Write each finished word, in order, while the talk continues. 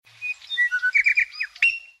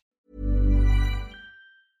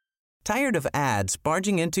Tired of ads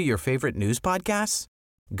barging into your favorite news podcasts?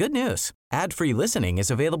 Good news. Ad-free listening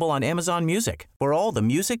is available on Amazon Music for all the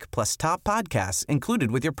music plus top podcasts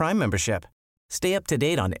included with your Prime membership. Stay up to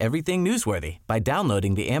date on everything newsworthy by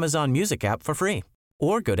downloading the Amazon Music app for free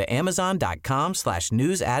or go to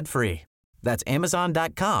amazon.com/news ad free. That's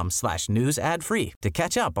amazon.com/news ad free to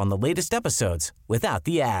catch up on the latest episodes without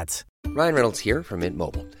the ads. Ryan Reynolds here from Mint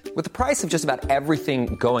Mobile. With the price of just about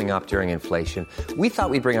everything going up during inflation, we thought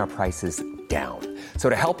we'd bring our prices down. So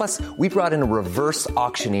to help us, we brought in a reverse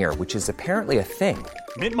auctioneer, which is apparently a thing.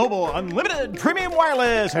 Mint Mobile Unlimited Premium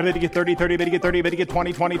Wireless. How to get 30, 30, bit to get 30, bit to get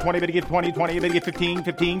 20, 20, 20, bit to get 20, 20, bit to get 15,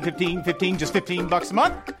 15, 15, 15, just $15 a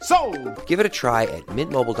month? Sold! Give it a try at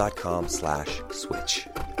mintmobile.com/switch.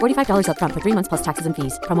 $45 up front for 3 months plus taxes and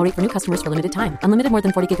fees. Promo rate for new customers for limited time. Unlimited more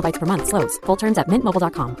than 40 gigabytes per month. Slows full terms at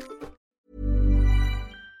mintmobile.com.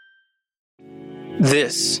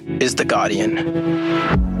 This is The Guardian.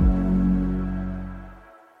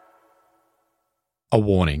 A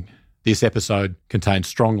warning. This episode contains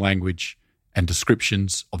strong language and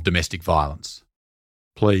descriptions of domestic violence.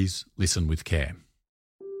 Please listen with care.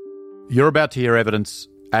 You're about to hear evidence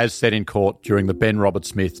as said in court during the Ben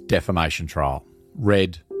Smith defamation trial,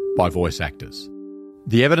 read by voice actors.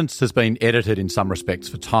 The evidence has been edited in some respects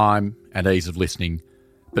for time and ease of listening,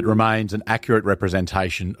 but remains an accurate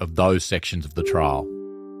representation of those sections of the trial.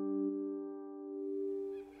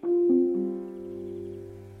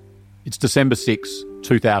 It's December 6,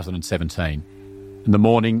 2017, and the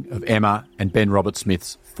morning of Emma and Ben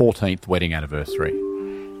Smith's 14th wedding anniversary.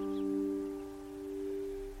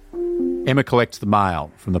 Emma collects the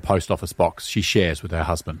mail from the post office box she shares with her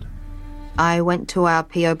husband. I went to our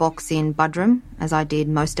PO box in Budrum, as I did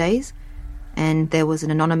most days, and there was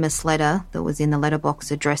an anonymous letter that was in the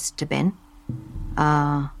letterbox addressed to Ben.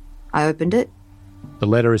 I opened it. The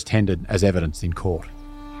letter is tendered as evidence in court.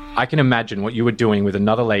 I can imagine what you were doing with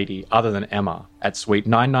another lady other than Emma at Suite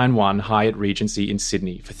 991 Hyatt Regency in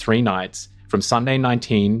Sydney for 3 nights, from Sunday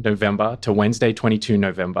 19 November to Wednesday 22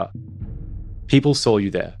 November. People saw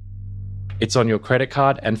you there. It's on your credit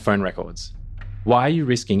card and phone records. Why are you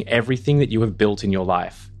risking everything that you have built in your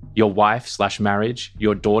life? Your wife/marriage,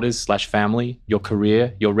 your daughters/family, your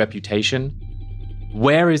career, your reputation?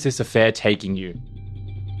 Where is this affair taking you?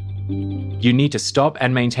 You need to stop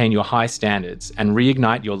and maintain your high standards and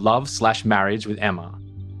reignite your love/marriage with Emma.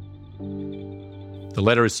 The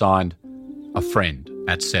letter is signed, A Friend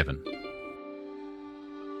at 7.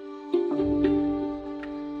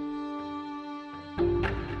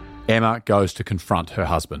 Emma goes to confront her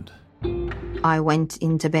husband. I went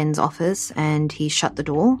into Ben's office and he shut the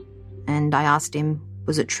door, and I asked him,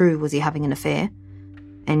 was it true, was he having an affair?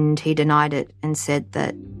 And he denied it and said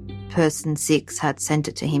that Person 6 had sent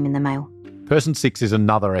it to him in the mail. Person 6 is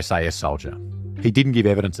another SAS soldier. He didn't give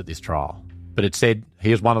evidence at this trial, but it said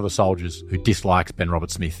he is one of the soldiers who dislikes Ben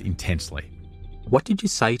Smith intensely. What did you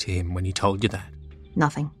say to him when he told you that?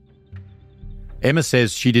 Nothing. Emma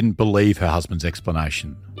says she didn't believe her husband's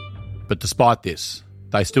explanation, but despite this,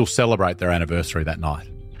 they still celebrate their anniversary that night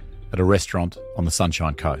at a restaurant on the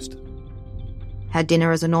Sunshine Coast. Had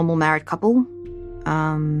dinner as a normal married couple.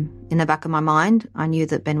 In the back of my mind, I knew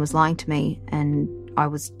that Ben was lying to me, and I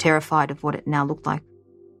was terrified of what it now looked like.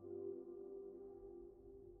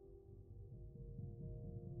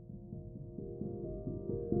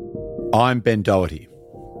 I'm Ben Doherty,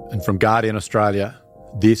 and from Guardian Australia,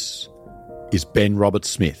 this is Ben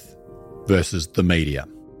Smith versus the media.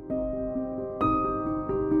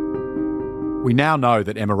 We now know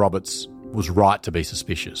that Emma Roberts was right to be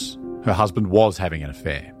suspicious. Her husband was having an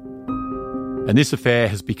affair. And this affair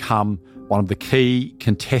has become one of the key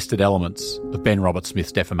contested elements of Ben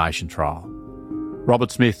Smith's defamation trial.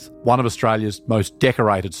 Robert Smith, one of Australia's most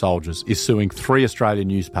decorated soldiers, is suing 3 Australian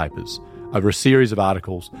newspapers over a series of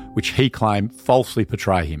articles which he claimed falsely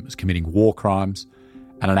portray him as committing war crimes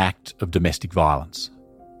and an act of domestic violence.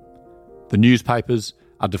 The newspapers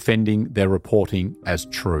are defending their reporting as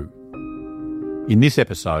true. In this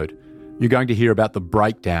episode, you're going to hear about the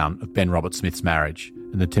breakdown of Ben Smith's marriage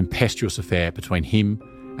and the tempestuous affair between him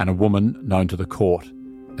and a woman known to the court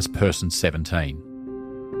as Person 17.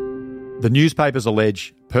 The newspapers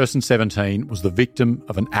allege Person 17 was the victim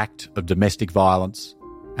of an act of domestic violence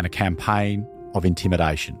and a campaign of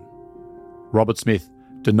intimidation. Robert Smith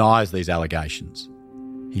denies these allegations.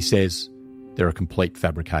 He says they're a complete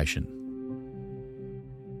fabrication.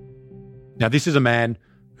 Now, this is a man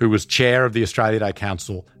who was chair of the Australia Day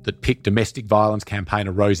Council that picked domestic violence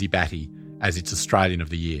campaigner Rosie Batty as its Australian of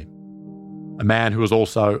the Year. A man who was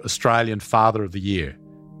also Australian Father of the Year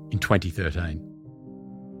in 2013.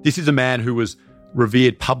 This is a man who was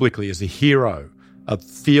revered publicly as a hero a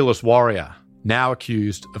fearless warrior now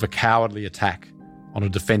accused of a cowardly attack on a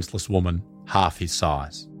defenceless woman half his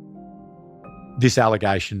size. This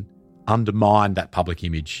allegation undermined that public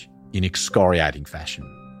image in excoriating fashion.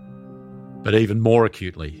 But even more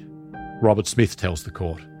acutely, Robert Smith tells the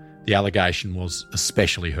court the allegation was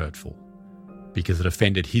especially hurtful because it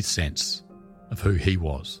offended his sense of who he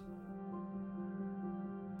was.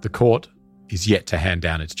 The court is yet to hand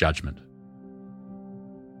down its judgment.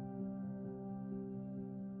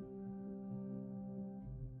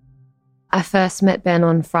 I first met Ben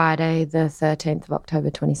on Friday, the 13th of October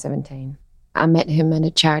 2017. I met him at a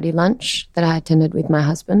charity lunch that I attended with my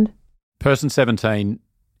husband. Person 17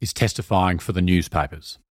 is testifying for the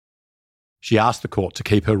newspapers. She asked the court to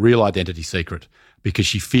keep her real identity secret because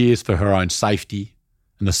she fears for her own safety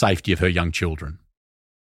and the safety of her young children.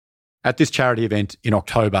 At this charity event in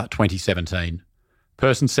October 2017,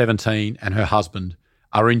 Person 17 and her husband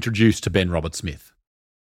are introduced to Ben Robert Smith.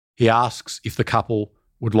 He asks if the couple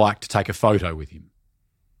would like to take a photo with him.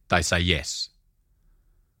 They say yes.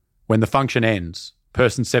 When the function ends,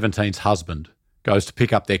 Person 17's husband goes to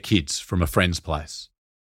pick up their kids from a friend's place.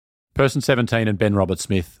 Person 17 and Ben Robert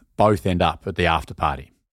Smith both end up at the after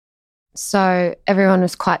party. So everyone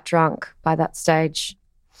was quite drunk by that stage.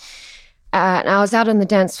 And I was out on the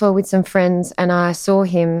dance floor with some friends and I saw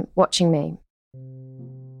him watching me.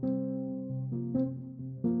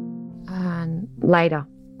 And later,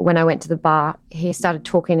 when I went to the bar, he started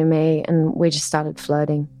talking to me and we just started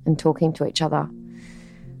flirting and talking to each other.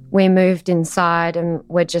 We moved inside and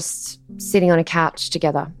we're just sitting on a couch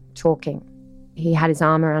together, talking. He had his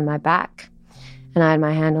arm around my back and I had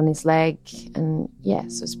my hand on his leg and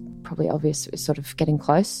yes, it was probably obvious it was sort of getting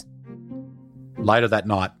close. Later that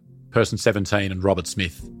night, Person 17 and Robert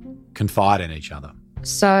Smith confide in each other.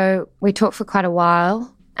 So we talked for quite a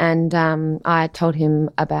while and I told him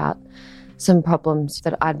about some problems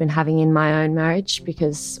that I'd been having in my own marriage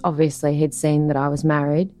because obviously he'd seen that I was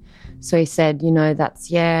married. So he said,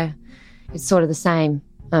 it's sort of the same.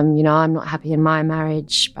 I'm not happy in my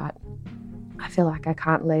marriage, but I feel like I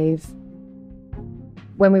can't leave.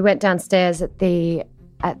 When we went downstairs at the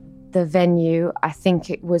venue, I think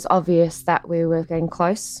it was obvious that we were getting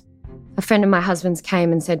close. A friend of my husband's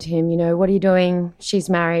came and said to him, what are you doing? She's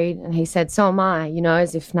married. And he said, so am I,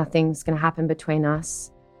 as if nothing's going to happen between us.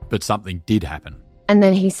 But something did happen. And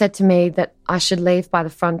then he said to me that I should leave by the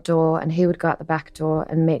front door and he would go out the back door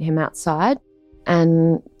and meet him outside.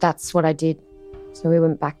 And that's what I did. So we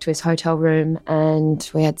went back to his hotel room and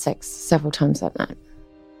we had sex several times that night.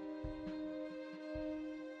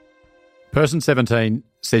 Person 17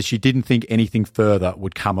 says she didn't think anything further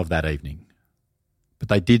would come of that evening. But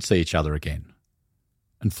they did see each other again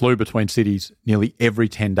and flew between cities nearly every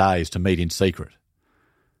 10 days to meet in secret.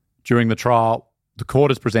 During the trial, the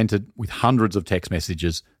court is presented with hundreds of text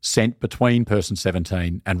messages sent between Person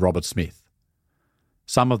 17 and Robert Smith.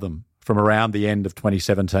 Some of them, from around the end of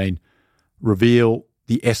 2017, reveal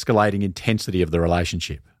the escalating intensity of the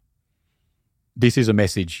relationship. This is a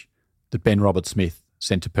message that Ben Robert Smith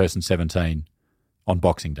sent to Person 17 on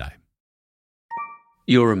Boxing Day.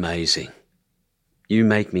 You're amazing. You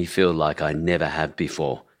make me feel like I never have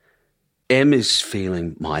before. Em is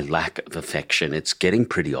feeling my lack of affection. It's getting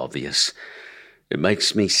pretty obvious. It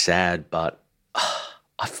makes me sad, but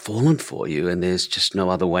I've fallen for you and there's just no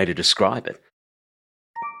other way to describe it.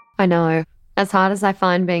 I know. As hard as I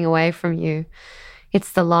find being away from you,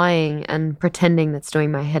 it's the lying and pretending that's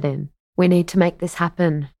doing my head in. We need to make this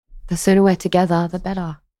happen. The sooner we're together, the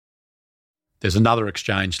better. There's another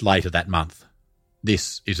exchange later that month.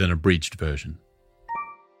 This is an abridged version.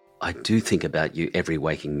 I do think about you every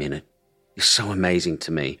waking minute. You're so amazing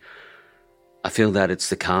to me. I feel that it's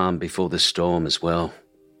the calm before the storm as well.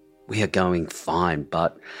 We are going fine,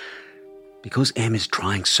 but because Em is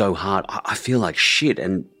trying so hard, I feel like shit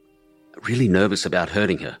and really nervous about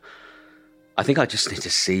hurting her. I think I just need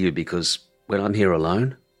to see you because when I'm here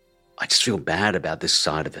alone, I just feel bad about this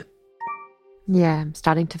side of it. Yeah, I'm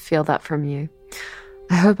starting to feel that from you.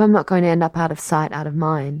 I hope I'm not going to end up out of sight, out of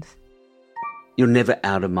mind. You're never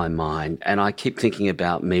out of my mind, and I keep thinking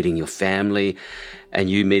about meeting your family and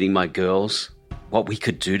you meeting my girls, what we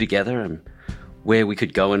could do together and where we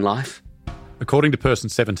could go in life. According to Person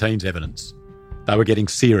 17's evidence, they were getting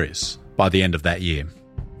serious by the end of that year.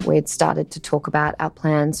 We'd started to talk about our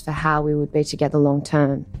plans for how we would be together long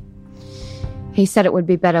term. He said it would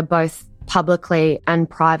be better both publicly and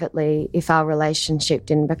privately if our relationship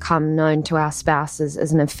didn't become known to our spouses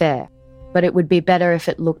as an affair. But it would be better if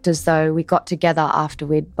it looked as though we got together after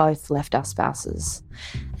we'd both left our spouses.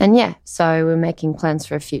 And yeah, so we're making plans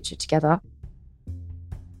for a future together.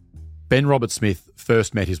 Ben Robert Smith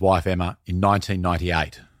first met his wife Emma in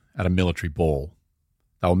 1998 at a military ball.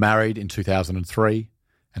 They were married in 2003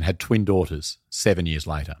 and had twin daughters 7 years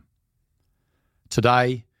later.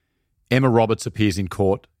 Today, Emma Roberts appears in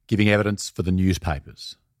court giving evidence for the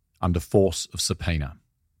newspapers under force of subpoena.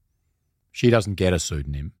 She doesn't get a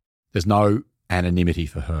pseudonym. There's no anonymity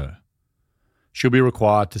for her. She'll be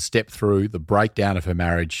required to step through the breakdown of her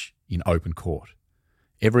marriage in open court.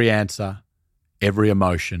 Every answer, every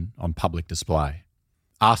emotion on public display.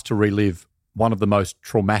 Asked to relive one of the most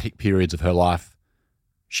traumatic periods of her life,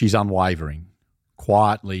 she's unwavering,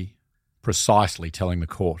 quietly, precisely telling the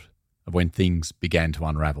court of when things began to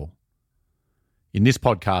unravel. In this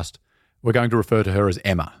podcast, we're going to refer to her as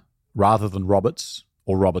Emma, rather than Roberts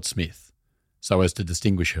or Robert Smith, so as to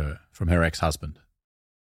distinguish her from her ex-husband.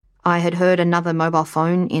 I had heard another mobile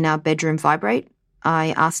phone in our bedroom vibrate.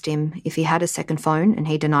 I asked him if he had a second phone and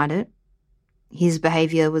he denied it. His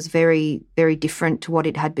behaviour was very, very different to what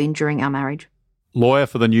it had been during our marriage. Lawyer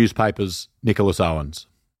for the newspapers, Nicholas Owens.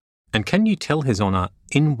 And can you tell His Honour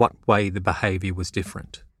in what way the behaviour was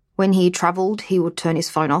different? When he travelled, he would turn his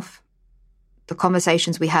phone off. The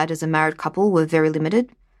conversations we had as a married couple were very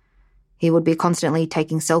limited. He would be constantly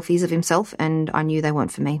taking selfies of himself, and I knew they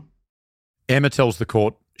weren't for me. Emma tells the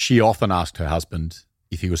court she often asked her husband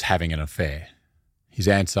if he was having an affair. His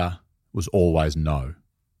answer was always no.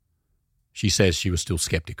 She says she was still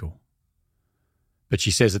sceptical. But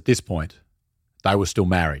she says at this point, they were still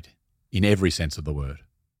married, in every sense of the word.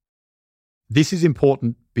 This is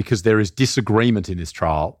important because there is disagreement in this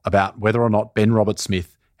trial about whether or not Ben Robert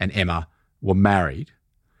Smith and Emma were married,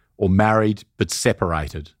 or married but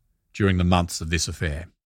separated during the months of this affair.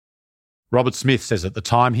 Robert Smith says at the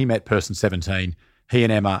time he met person 17, he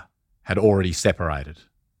and Emma had already separated.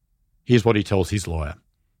 Here's what he tells his lawyer,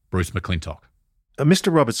 Bruce McClintock.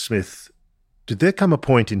 Mr. Robert Smith, did there come a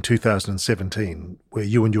point in 2017 where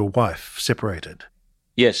you and your wife separated?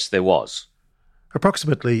 Yes, there was.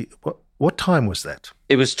 Approximately, what time was that?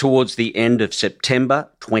 It was towards the end of September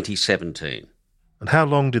 2017. And how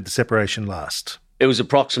long did the separation last? It was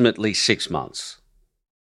approximately 6 months.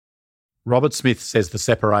 Robert Smith says the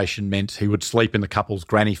separation meant he would sleep in the couple's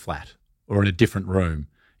granny flat or in a different room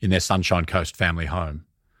in their Sunshine Coast family home,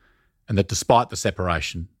 and that despite the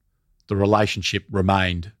separation, the relationship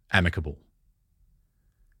remained amicable.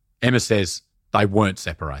 Emma says they weren't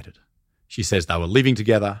separated. She says they were living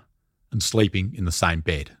together and sleeping in the same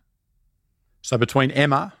bed. So between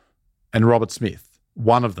Emma and Robert Smith,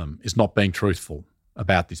 one of them is not being truthful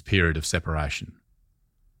about this period of separation.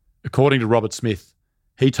 According to Robert Smith,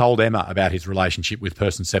 he told Emma about his relationship with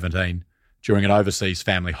person 17 during an overseas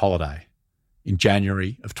family holiday in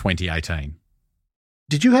January of 2018.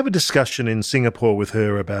 Did you have a discussion in Singapore with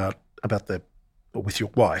her with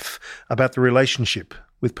your wife, about the relationship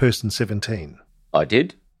with person 17? I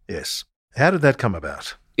did. Yes. How did that come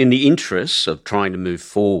about? In the interests of trying to move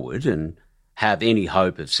forward and have any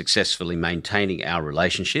hope of successfully maintaining our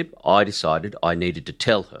relationship, I decided I needed to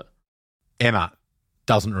tell her. Emma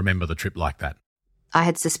doesn't remember the trip like that. I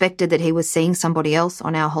had suspected that he was seeing somebody else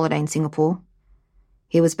on our holiday in Singapore.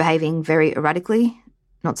 He was behaving very erratically,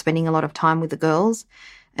 not spending a lot of time with the girls,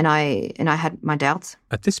 and I had my doubts.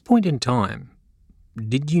 At this point in time,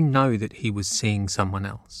 did you know that he was seeing someone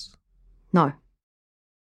else? No.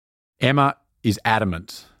 Emma is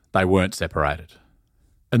adamant they weren't separated.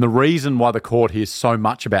 And the reason why the court hears so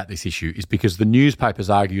much about this issue is because the newspapers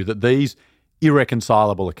argue that these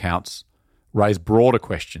irreconcilable accounts raise broader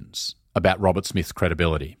questions about Robert Smith's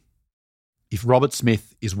credibility. If Robert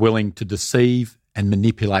Smith is willing to deceive and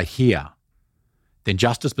manipulate here, then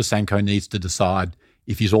Justice Bosanko needs to decide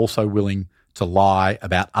if he's also willing to lie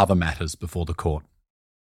about other matters before the court.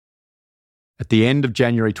 At the end of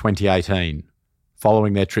January 2018,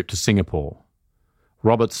 following their trip to Singapore,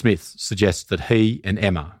 Robert Smith suggests that he and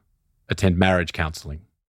Emma attend marriage counselling.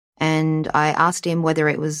 And I asked him whether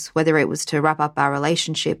it was to wrap up our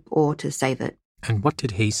relationship or to save it. And what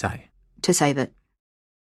did he say? To save it.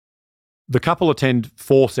 The couple attend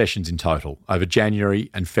 4 sessions in total over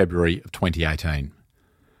January and February of 2018.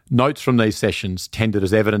 Notes from these sessions, tendered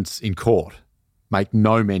as evidence in court, make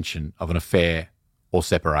no mention of an affair or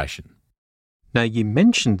separation. Now, you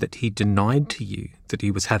mentioned that he denied to you that he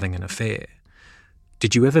was having an affair.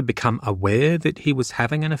 Did you ever become aware that he was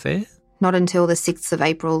having an affair? Not until the 6th of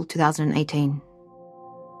April 2018.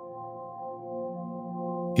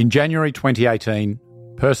 In January 2018,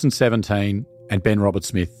 person 17 and Ben Robert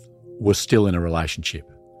Smith were still in a relationship.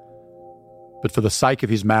 But for the sake of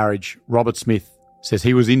his marriage, Robert Smith says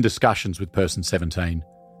he was in discussions with person 17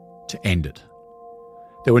 to end it.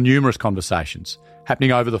 There were numerous conversations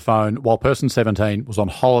happening over the phone while person 17 was on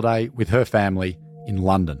holiday with her family in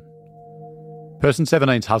London. Person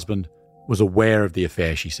 17's husband was aware of the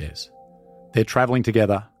affair, she says. They're travelling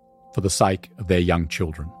together for the sake of their young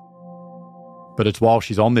children. But it's while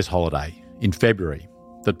she's on this holiday, in February,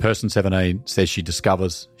 that person 17 says she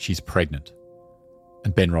discovers she's pregnant.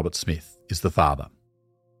 And Ben Roberts-Smith is the father.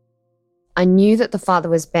 I knew that the father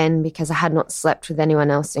was Ben because I had not slept with anyone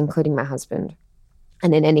else, including my husband.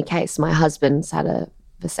 And in any case, my husband's had a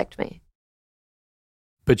vasectomy.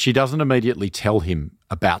 But she doesn't immediately tell him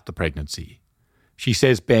about the pregnancy. She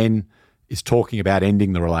says Ben is talking about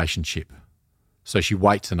ending the relationship. So she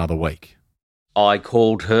waits another week. I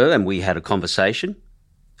called her and we had a conversation.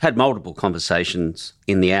 Had multiple conversations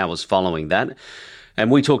in the hours following that. And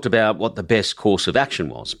we talked about what the best course of action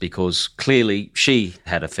was, because clearly she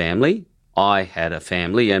had a family, I had a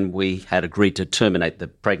family, and we had agreed to terminate the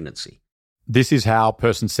pregnancy. This is how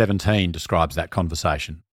person 17 describes that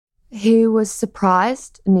conversation. He was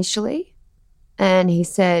surprised initially, and he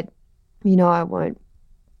said, you know, we're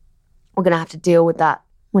going to have to deal with that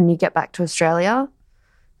when you get back to Australia.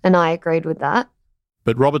 And I agreed with that.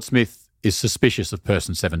 But Roberts-Smith is suspicious of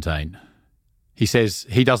person 17. He says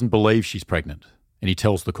he doesn't believe she's pregnant, and he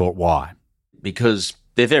tells the court why. Because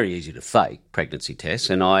they're very easy to fake, pregnancy tests,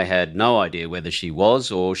 and I had no idea whether she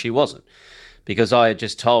was or she wasn't. Because I had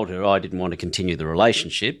just told her I didn't want to continue the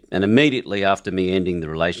relationship, and immediately after me ending the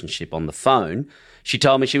relationship on the phone, she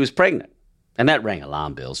told me she was pregnant. And that rang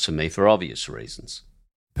alarm bells to me for obvious reasons.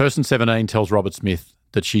 Person 17 tells Roberts-Smith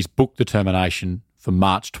that she's booked the termination for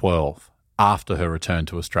March 12, after her return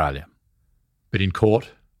to Australia. But in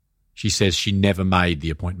court, she says she never made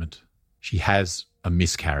the appointment. She has a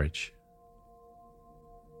miscarriage.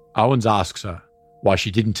 Owens asks her why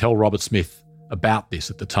she didn't tell Roberts-Smith about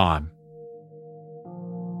this at the time.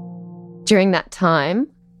 During that time,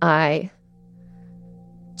 I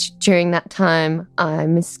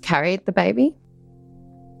miscarried the baby.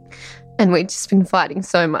 And we'd just been fighting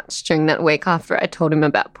so much during that week after I told him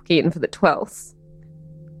about booking in for the 12th.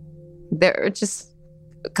 There were just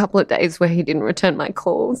a couple of days where he didn't return my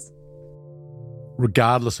calls.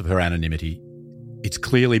 Regardless of her anonymity, it's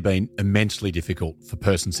clearly been immensely difficult for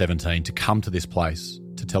person 17 to come to this place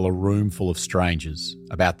to tell a room full of strangers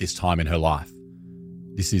about this time in her life.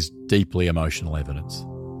 This is deeply emotional evidence.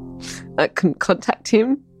 I couldn't contact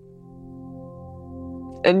him.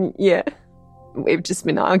 And yeah, we've just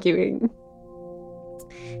been arguing.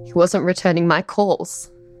 He wasn't returning my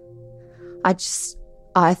calls.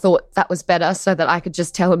 I thought that was better so that I could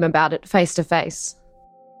just tell him about it face to face.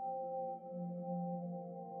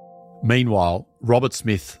 Meanwhile,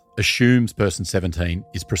 Roberts-Smith assumes person 17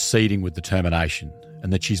 is proceeding with the termination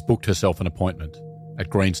and that she's booked herself an appointment at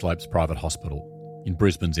Greenslopes Private Hospital in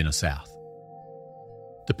Brisbane's inner south.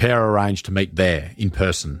 The pair arrange to meet there in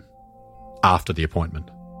person after the appointment.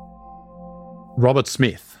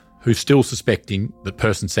 Roberts-Smith, who's still suspecting that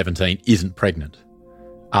person 17 isn't pregnant,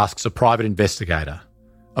 asks a private investigator,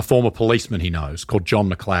 a former policeman he knows called John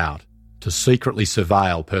McLeod, to secretly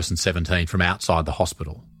surveil person 17 from outside the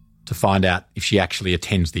hospital to find out if she actually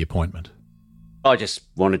attends the appointment. I just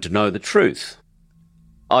wanted to know the truth.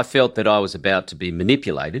 I felt that I was about to be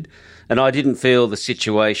manipulated, and I didn't feel the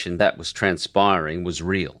situation that was transpiring was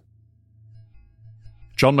real.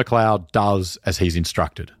 John McLeod does as he's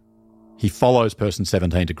instructed. He follows person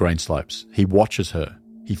 17 to Greenslopes. He watches her.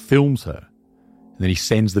 He films her. And then he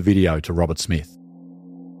sends the video to Roberts-Smith.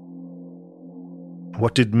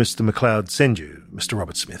 What did Mr. McLeod send you, Mr.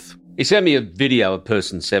 Roberts-Smith? He sent me a video of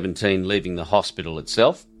person 17 leaving the hospital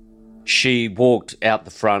itself. She walked out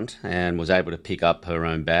the front and was able to pick up her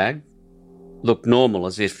own bag. Looked normal,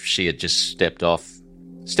 as if she had just stepped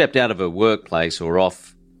out of her workplace or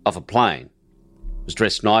off a plane. Was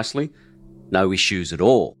dressed nicely, no issues at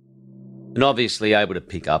all. And obviously able to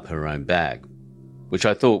pick up her own bag, which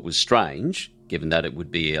I thought was strange, given that it would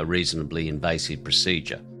be a reasonably invasive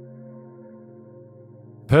procedure.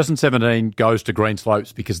 Person 17 goes to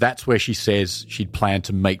Greenslopes because that's where she says she'd planned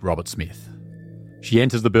to meet Roberts-Smith. She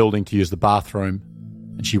enters the building to use the bathroom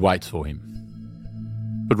and she waits for him.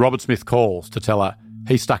 But Roberts-Smith calls to tell her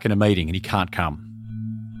he's stuck in a meeting and he can't come.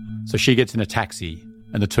 So she gets in a taxi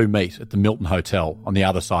and the two meet at the Milton Hotel on the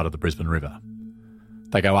other side of the Brisbane River.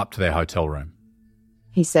 They go up to their hotel room.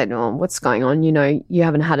 He said, "Oh, what's going on? You know, you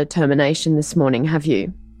haven't had a termination this morning, have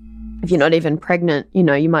you? If you're not even pregnant, you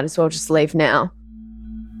know, you might as well just leave now."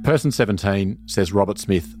 Person 17 says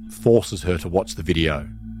Roberts-Smith forces her to watch the video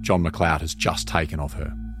John McLeod has just taken of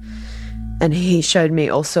her. And he showed me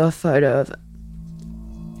also a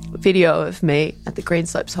video of me at the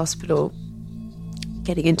Greenslopes Hospital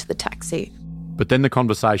getting into the taxi. But then the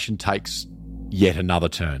conversation takes yet another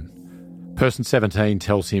turn. Person 17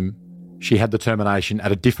 tells him she had the termination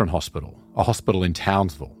at a different hospital, a hospital in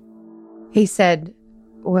Townsville. He said,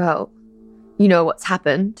 well, you know what's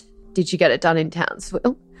happened. Did you get it done in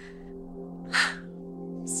Townsville?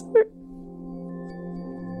 So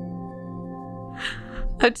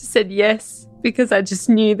I just said yes, because I just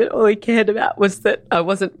knew that all he cared about was that I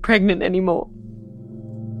wasn't pregnant anymore.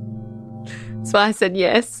 So I said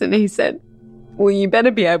yes, and he said, well, you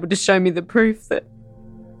better be able to show me the proof that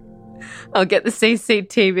I'll get the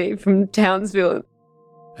CCTV from Townsville.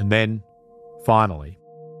 And then, finally,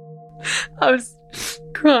 I was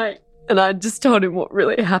crying, and I just told him what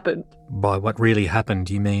really happened. By what really happened,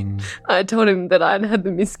 you mean? I told him that I'd had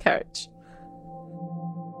the miscarriage.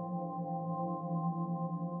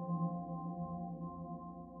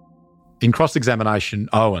 In cross-examination,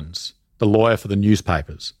 Owens, the lawyer for the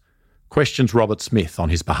newspapers, questions Robert Smith on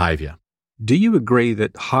his behaviour. Do you agree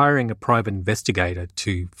that hiring a private investigator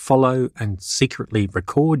to follow and secretly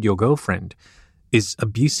record your girlfriend is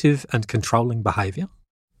abusive and controlling behaviour?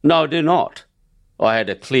 No, I do not. I had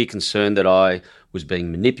a clear concern that I was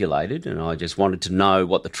being manipulated, and I just wanted to know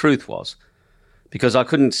what the truth was, because I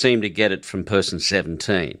couldn't seem to get it from person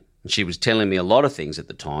 17. And she was telling me a lot of things at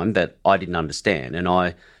the time that I didn't understand, and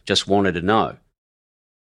I just wanted to know.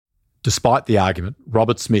 Despite the argument,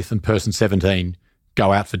 Robert Smith and person 17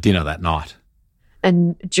 go out for dinner that night.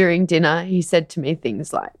 And during dinner, he said to me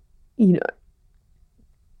things like, you know,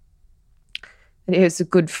 that he was a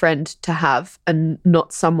good friend to have and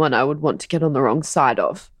not someone I would want to get on the wrong side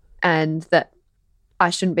of, and that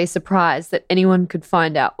I shouldn't be surprised that anyone could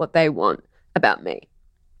find out what they want about me.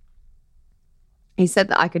 He said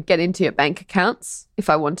that I could get into your bank accounts if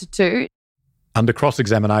I wanted to. Under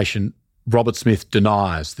cross-examination, Robert Smith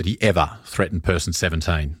denies that he ever threatened person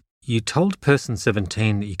 17. You told person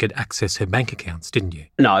 17 that you could access her bank accounts, didn't you?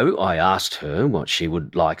 No, I asked her what she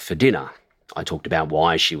would like for dinner. I talked about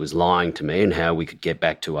why she was lying to me and how we could get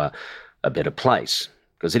back to a better place,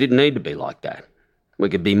 because it didn't need to be like that. We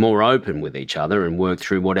could be more open with each other and work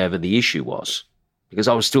through whatever the issue was, because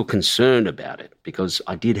I was still concerned about it, because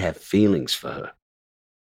I did have feelings for her.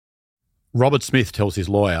 Robert Smith tells his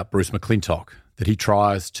lawyer, Bruce McClintock, that he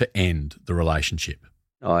tries to end the relationship.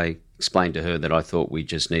 I explained to her that I thought we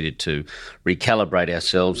just needed to recalibrate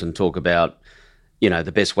ourselves and talk about, you know,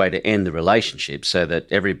 the best way to end the relationship so that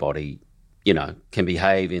everybody, you know, can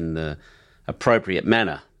behave in the appropriate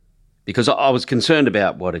manner. Because I was concerned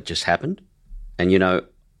about what had just happened. And, you know,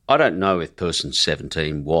 I don't know if person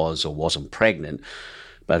 17 was or wasn't pregnant,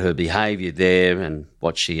 but her behaviour there and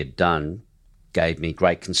what she had done gave me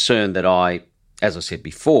great concern that I, as I said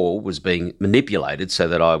before, was being manipulated so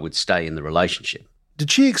that I would stay in the relationship. Did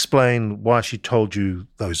she explain why she told you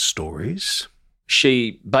those stories?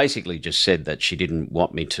 She basically just said that she didn't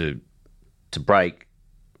want me to break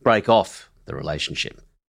off the relationship.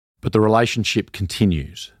 But the relationship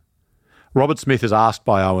continues. Robert Smith is asked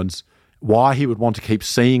by Owens why he would want to keep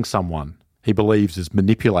seeing someone he believes is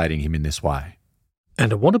manipulating him in this way.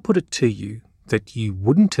 And I want to put it to you that you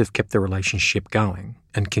wouldn't have kept the relationship going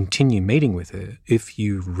and continue meeting with her if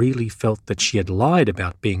you really felt that she had lied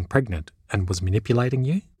about being pregnant and was manipulating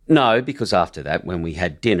you? No, because after that, when we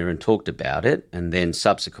had dinner and talked about it and then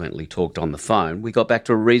subsequently talked on the phone, we got back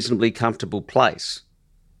to a reasonably comfortable place.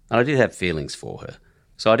 And I did have feelings for her.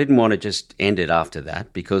 So I didn't want to just end it after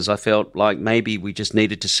that because I felt like maybe we just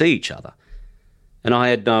needed to see each other. And I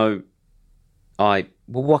had well,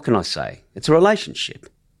 what can I say? It's a relationship.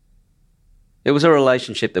 It was a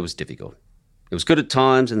relationship that was difficult. It was good at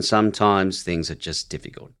times and sometimes things are just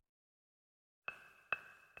difficult.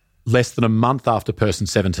 Less than a month after person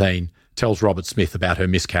 17 tells Robert Smith about her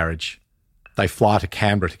miscarriage, they fly to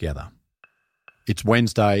Canberra together. It's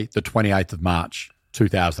Wednesday, the 28th of March,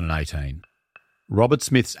 2018. Robert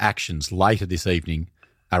Smith's actions later this evening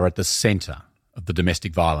are at the centre of the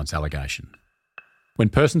domestic violence allegation. When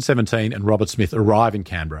person 17 and Robert Smith arrive in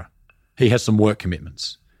Canberra, he has some work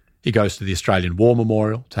commitments. He goes to the Australian War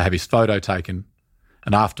Memorial to have his photo taken,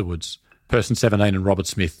 and afterwards, person 17 and Robert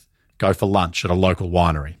Smith go for lunch at a local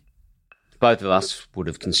winery. Both of us would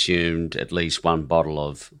have consumed at least one bottle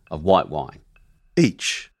of white wine.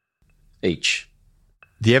 Each? Each.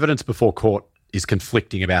 The evidence before court is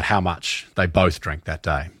conflicting about how much they both drank that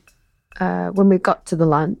day. When we got to the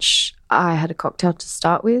lunch, I had a cocktail to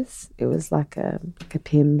start with. It was like a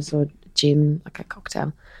Pimm's or gin, like a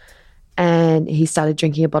cocktail. And he started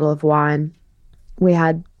drinking a bottle of wine. We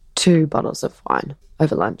had 2 bottles of wine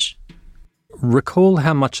over lunch. Recall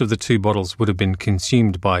how much of the 2 bottles would have been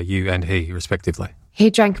consumed by you and he, respectively. He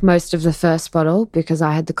drank most of the first bottle because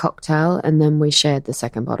I had the cocktail and then we shared the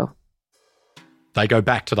second bottle. They go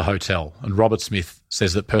back to the hotel and Robert Smith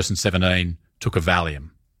says that person 17 took a Valium.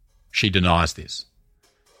 She denies this.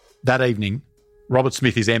 That evening, Robert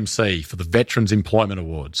Smith is MC for the Veterans Employment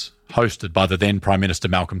Awards, hosted by the then Prime Minister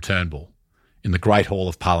Malcolm Turnbull in the Great Hall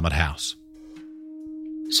of Parliament House.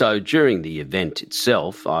 So during the event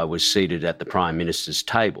itself, I was seated at the Prime Minister's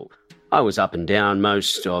table. I was up and down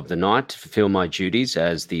most of the night to fulfil my duties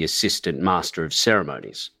as the Assistant Master of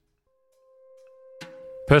Ceremonies.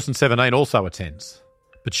 Person 17 also attends,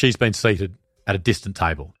 but she's been seated at a distant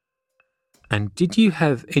table. And did you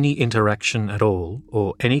have any interaction at all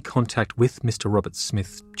or any contact with Mr. Robert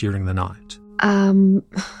Smith during the night?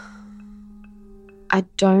 I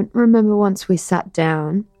don't remember once we sat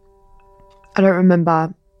down. I don't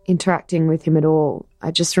remember interacting with him at all.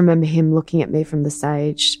 I just remember him looking at me from the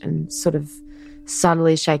stage and sort of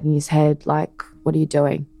subtly shaking his head like, "What are you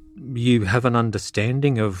doing?" You have an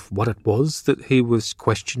understanding of what it was that he was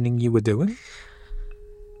questioning you were doing?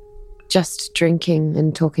 Just drinking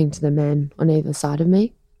and talking to the men on either side of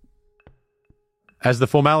me. As the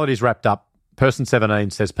formalities wrapped up, person 17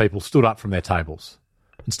 says people stood up from their tables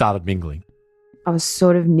and started mingling. I was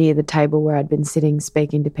sort of near the table where I'd been sitting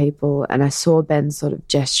speaking to people, and I saw Ben sort of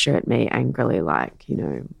gesture at me angrily like,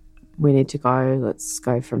 "We need to go, let's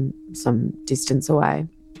go from some distance away."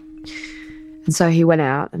 And so he went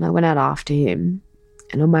out and I went out after him,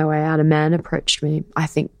 and on my way out a man approached me. I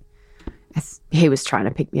think he was trying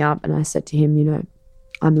to pick me up, and I said to him,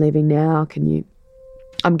 "I'm leaving now,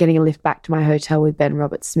 I'm getting a lift back to my hotel with Ben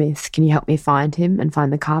Robert Smith. Can you help me find him and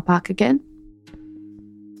find the car park again?"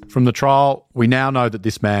 From the trial, we now know that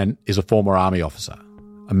this man is a former army officer,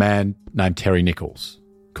 a man named Terry Nichols,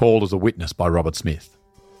 called as a witness by Robert Smith.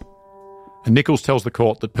 And Nichols tells the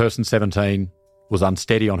court that person 17 was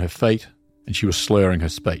unsteady on her feet and she was slurring her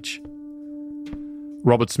speech.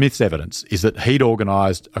 Robert Smith's evidence is that he'd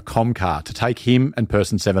organised a comcar to take him and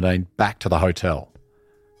person 17 back to the hotel.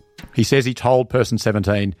 He says he told person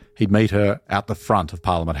 17 he'd meet her out the front of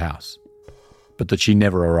Parliament House, but that she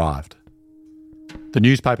never arrived. The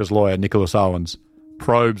newspaper's lawyer, Nicholas Owens,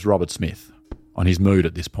 probes Robert Smith on his mood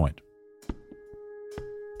at this point.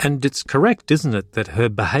 And it's correct, isn't it, that her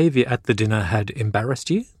behaviour at the dinner had embarrassed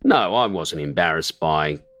you? No, I wasn't embarrassed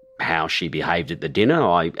by how she behaved at the dinner.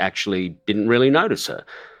 I actually didn't really notice her.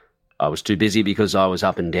 I was too busy because I was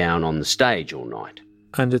up and down on the stage all night.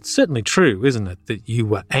 And it's certainly true, isn't it, that you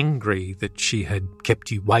were angry that she had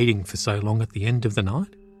kept you waiting for so long at the end of the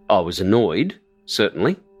night? I was annoyed,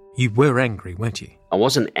 certainly. You were angry, weren't you? I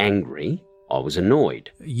wasn't angry. I was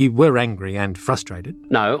annoyed. You were angry and frustrated?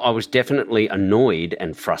 No, I was definitely annoyed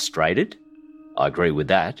and frustrated. I agree with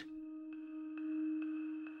that.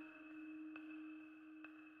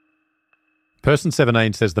 Person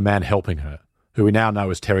 17 says the man helping her, who we now know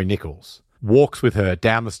as Terry Nichols, walks with her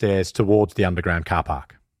down the stairs towards the underground car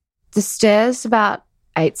park. The stairs about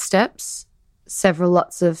 8 steps, several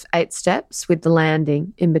lots of 8 steps with the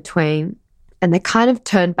landing in between. And they kind of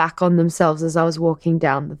turned back on themselves as I was walking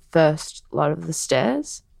down the first lot of the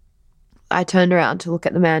stairs. I turned around to look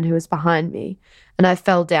at the man who was behind me, and I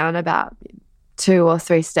fell down about 2 or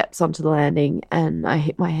 3 steps onto the landing, and I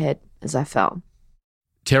hit my head as I fell.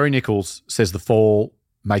 Terry Nichols says the fall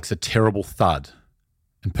makes a terrible thud,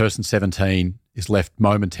 and person 17 is left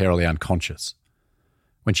momentarily unconscious.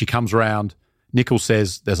 When she comes round, Nichols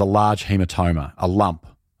says there's a large hematoma, a lump,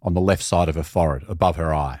 on the left side of her forehead, above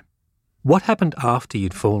her eye. What happened after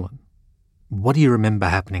you'd fallen? What do you remember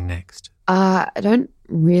happening next? I don't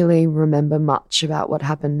really remember much about what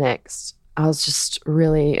happened next. I was just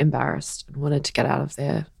really embarrassed and wanted to get out of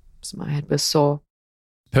there because my head was sore.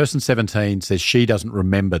 Person 17 says she doesn't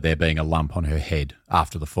remember there being a lump on her head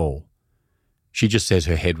after the fall. She just says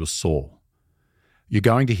her head was sore. You're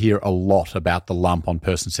going to hear a lot about the lump on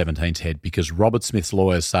person 17's head because Robert Smith's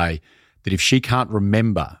lawyers say that if she can't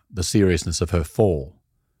remember the seriousness of her fall,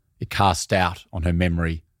 it casts doubt on her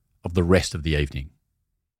memory of the rest of the evening.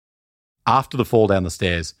 After the fall down the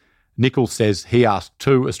stairs, Nichols says he asked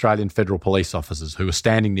 2 Australian Federal Police officers who were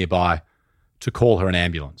standing nearby to call her an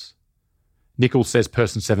ambulance. Nichols says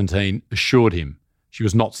person 17 assured him she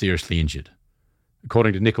was not seriously injured.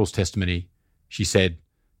 According to Nichols' testimony, she said,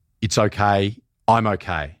 "It's okay, I'm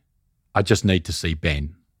okay. I just need to see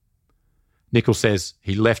Ben." Nichols says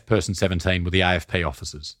he left person 17 with the AFP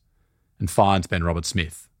officers and finds Ben Robert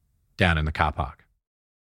Smith down in the car park.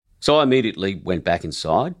 So I immediately went back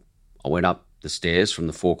inside. I went up the stairs from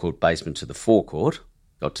the forecourt basement to the forecourt,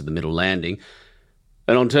 got to the middle landing,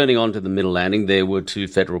 and on turning onto the middle landing, there were 2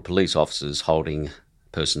 federal police officers holding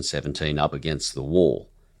person 17 up against the wall.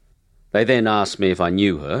 They then asked me if I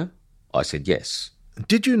knew her. I said yes.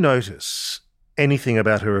 Did you notice anything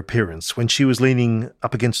about her appearance when she was leaning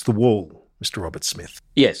up against the wall, Mr. Robert Smith?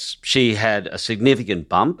 Yes, she had a significant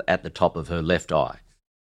bump at the top of her left eye.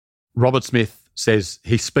 Robert Smith says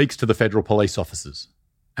he speaks to the federal police officers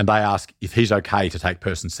and they ask if he's okay to take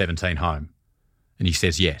person 17 home. And he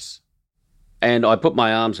says yes. And I put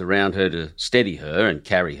my arms around her to steady her and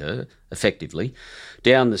carry her, effectively,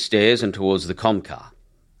 down the stairs and towards the com car.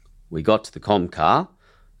 We got to the com car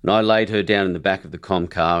and I laid her down in the back of the com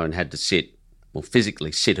car and had to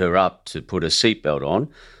physically sit her up to put her seatbelt on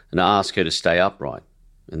and ask her to stay upright.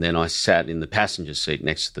 And then I sat in the passenger seat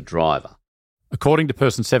next to the driver. According to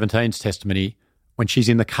person 17's testimony, when she's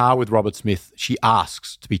in the car with Robert Smith, she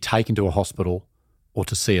asks to be taken to a hospital or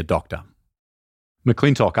to see a doctor.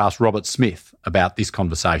 McClintock asked Robert Smith about this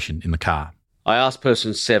conversation in the car. I asked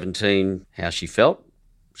person 17 how she felt.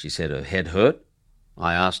 She said her head hurt.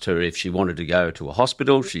 I asked her if she wanted to go to a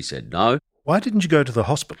hospital. She said no. Why didn't you go to the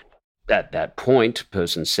hospital? At that point,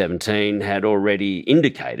 person 17 had already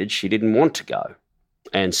indicated she didn't want to go.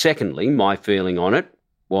 And secondly, my feeling on it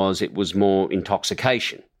was more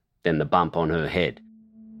intoxication than the bump on her head.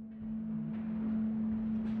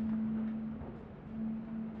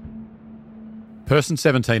 Person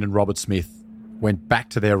 17 and Robert Smith went back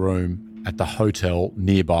to their room at the hotel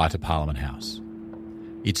nearby to Parliament House.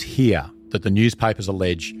 It's here that the newspapers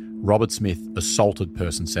allege Robert Smith assaulted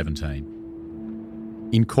person 17.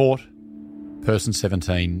 In court, person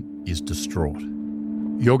 17 is distraught.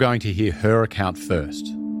 You're going to hear her account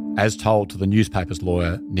first, as told to the newspaper's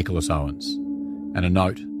lawyer, Nicholas Owens, and a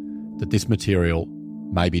note that this material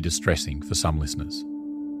may be distressing for some listeners.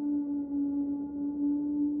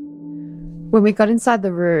 When we got inside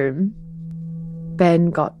the room, Ben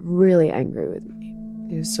got really angry with me.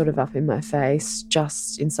 He was sort of up in my face,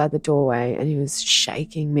 just inside the doorway, and he was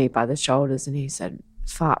shaking me by the shoulders and he said,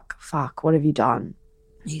 fuck, what have you done?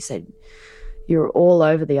 He said, you're all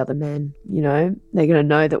over the other men, you know? They're going to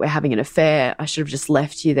know that we're having an affair. I should have just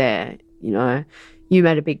left you there, you know? You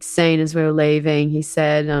made a big scene as we were leaving. He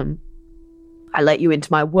said, I let you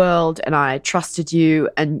into my world and I trusted you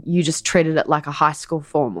and you just treated it like a high school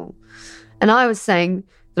formal. And I was saying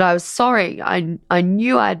that I was sorry. I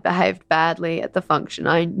knew I'd behaved badly at the function.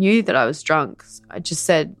 I knew that I was drunk. I just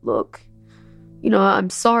said, look, you know, I'm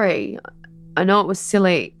sorry. I know it was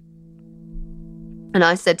silly. And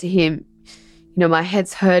I said to him, you know, my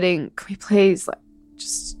head's hurting. Can we please,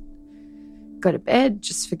 just go to bed?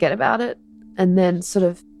 Just forget about it. And then sort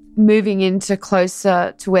of moving into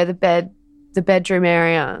closer to where the bedroom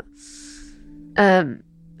area,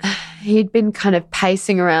 he'd been kind of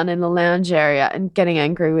pacing around in the lounge area and getting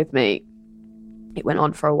angry with me. It went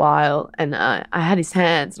on for a while and I had his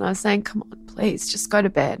hands and I was saying, come on, please, just go to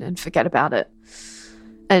bed and forget about it.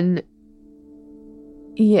 And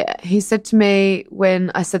yeah, he said to me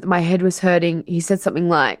when I said that my head was hurting, he said something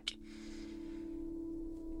like,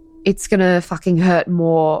 it's going to fucking hurt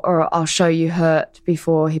more or I'll show you hurt,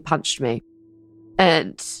 before he punched me.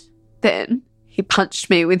 And then he punched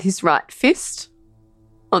me with his right fist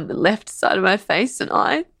on the left side of my face and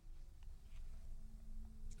eye.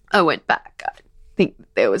 I went back. I think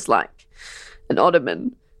there was like an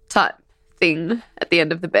ottoman type thing at the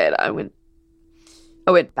end of the bed. I went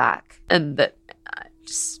back and that I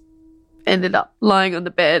just ended up lying on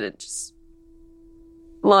the bed and just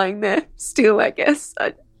lying there still, I guess.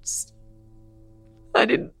 I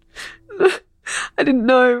didn't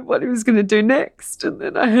know what he was going to do next. And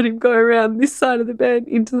then I heard him go around this side of the bed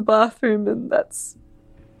into the bathroom and that's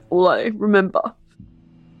all I remember.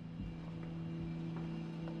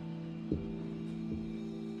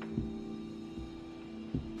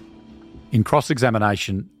 In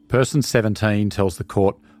cross-examination, person 17 tells the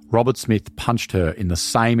court Robert Smith punched her in the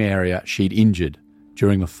same area she'd injured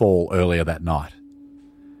during the fall earlier that night.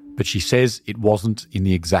 But she says it wasn't in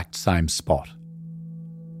the exact same spot.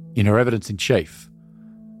 In her evidence in chief,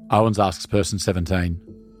 Owens asks person 17,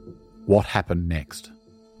 what happened next?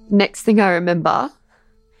 Next thing I remember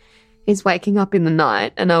is waking up in the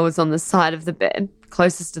night and I was on the side of the bed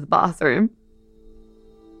closest to the bathroom.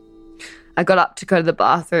 I got up to go to the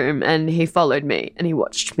bathroom and he followed me and he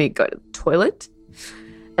watched me go to the toilet.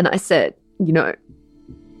 And I said, you know,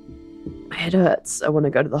 my head hurts. I want to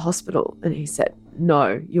go to the hospital. And he said,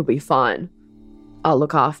 no, you'll be fine. I'll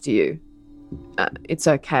look after you. It's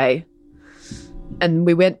okay. And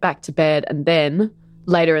we went back to bed and then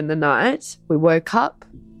later in the night we woke up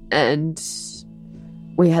and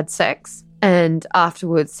we had sex. And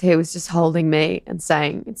afterwards he was just holding me and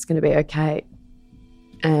saying, it's going to be okay.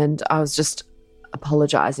 And I was just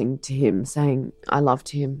apologising to him, saying I loved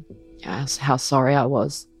him, how sorry I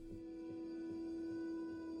was.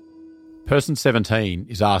 Person 17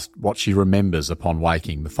 is asked what she remembers upon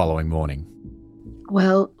waking the following morning.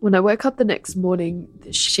 Well, when I woke up the next morning,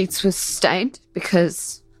 the sheets were stained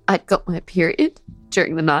because I'd got my period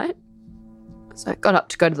during the night. So I got up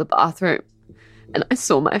to go to the bathroom and I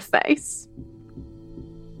saw my face.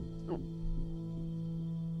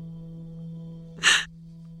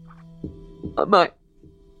 My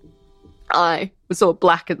eye was all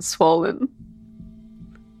black and swollen.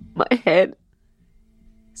 My head.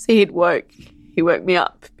 So he woke me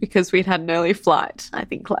up because we'd had an early flight, I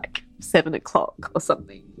think like 7 o'clock or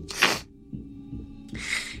something.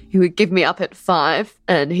 He would give me up at 5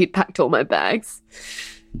 and he'd packed all my bags.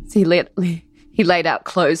 So he laid out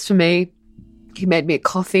clothes for me. He made me a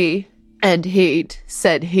coffee and he'd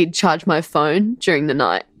said he'd charge my phone during the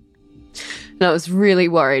night. And I was really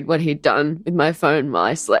worried what he'd done with my phone while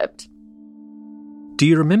I slept. Do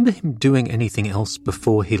you remember him doing anything else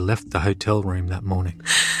before he left the hotel room that morning?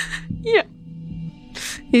 Yeah.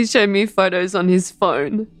 He showed me photos on his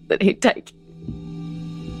phone that he'd taken.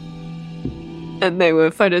 And they were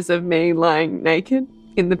photos of me lying naked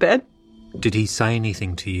in the bed. Did he say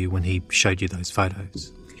anything to you when he showed you those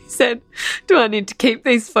photos? He said, "Do I need to keep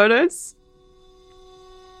these photos?"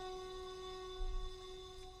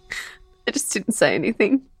 I just didn't say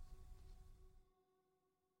anything.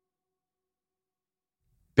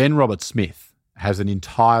 Ben Roberts-Smith has an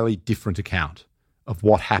entirely different account of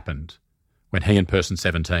what happened when he and person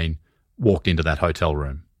 17 walked into that hotel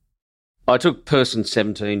room. I took person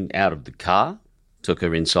 17 out of the car, took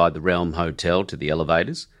her inside the Realm Hotel to the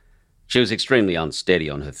elevators. She was extremely unsteady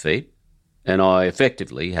on her feet, and I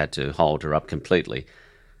effectively had to hold her up completely.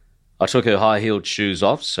 I took her high-heeled shoes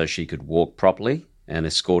off so she could walk properly and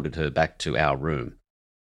escorted her back to our room.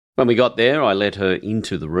 When we got there, I led her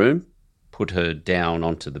into the room, put her down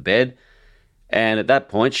onto the bed, and at that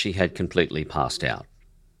point she had completely passed out.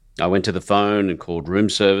 I went to the phone and called room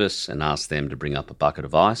service and asked them to bring up a bucket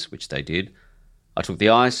of ice, which they did. I took the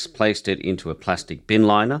ice, placed it into a plastic bin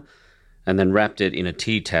liner, and then wrapped it in a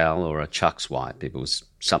tea towel or a Chuck's wipe, if it was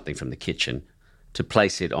something from the kitchen, to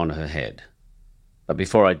place it on her head. But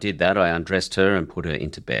before I did that, I undressed her and put her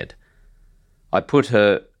into bed. I put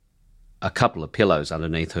her a couple of pillows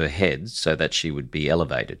underneath her head so that she would be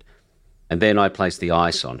elevated, and then I placed the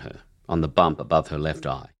ice on her, on the bump above her left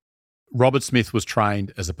eye. Roberts-Smith was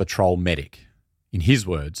trained as a patrol medic. In his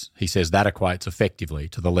words, he says that equates effectively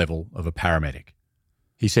to the level of a paramedic.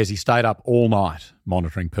 He says he stayed up all night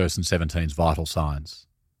monitoring person 17's vital signs,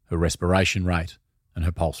 her respiration rate and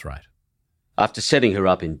her pulse rate. After setting her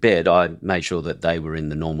up in bed, I made sure that they were in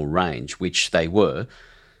the normal range, which they were,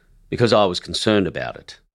 because I was concerned about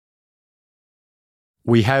it.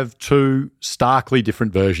 We have two starkly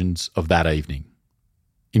different versions of that evening.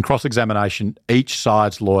 In cross-examination, each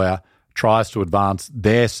side's lawyer tries to advance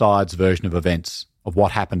their side's version of events of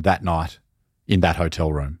what happened that night in that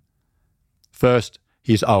hotel room. First,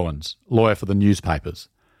 here's Owens, lawyer for the newspapers,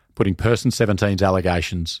 putting person 17's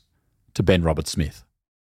allegations to Ben Roberts-Smith.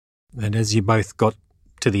 And as you both got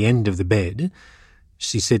to the end of the bed,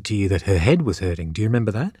 she said to you that her head was hurting. Do you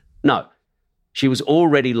remember that? No, she was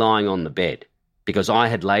already lying on the bed because I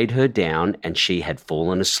had laid her down and she had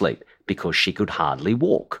fallen asleep because she could hardly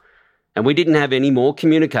walk. And we didn't have any more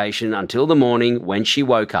communication until the morning when she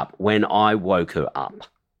woke up, when I woke her up.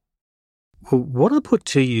 Well, what I put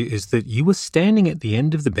to you is that you were standing at the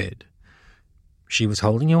end of the bed. She was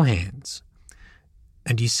holding your hands.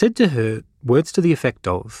 And you said to her words to the effect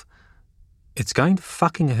of, "It's going to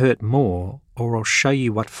fucking hurt more or I'll show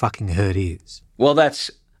you what fucking hurt is." Well,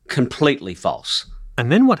 that's completely false.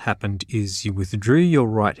 And then what happened is you withdrew your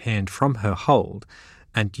right hand from her hold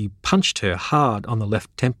and you punched her hard on the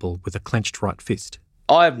left temple with a clenched right fist.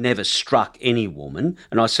 I have never struck any woman,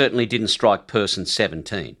 and I certainly didn't strike person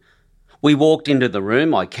 17. We walked into the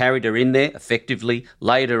room, I carried her in there, effectively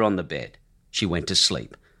laid her on the bed. She went to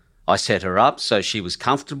sleep. I set her up so she was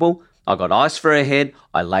comfortable. I got ice for her head,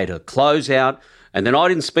 I laid her clothes out, and then I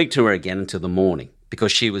didn't speak to her again until the morning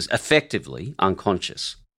because she was effectively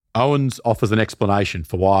unconscious. Owens offers an explanation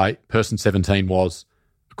for why person 17 was,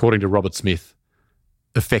 according to Roberts-Smith,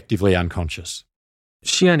 effectively unconscious.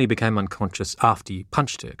 She only became unconscious after you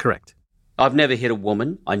punched her, correct? I've never hit a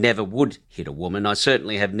woman. I never would hit a woman. I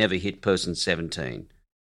certainly have never hit person 17.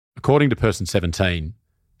 According to person 17,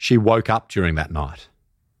 she woke up during that night.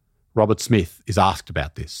 Roberts-Smith is asked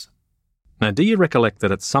about this. Now, do you recollect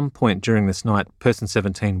that at some point during this night, person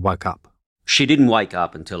 17 woke up? She didn't wake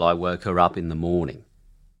up until I woke her up in the morning.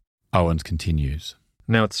 Owens continues.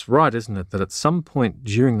 Now, it's right, isn't it, that at some point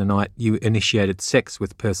during the night you initiated sex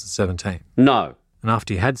with person 17? No. And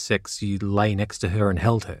after you had sex, you lay next to her and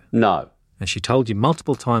held her? No. And she told you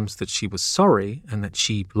multiple times that she was sorry and that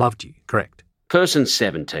she loved you, correct? Person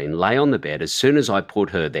 17 lay on the bed as soon as I put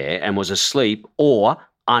her there and was asleep or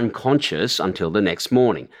unconscious until the next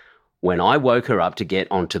morning, when I woke her up to get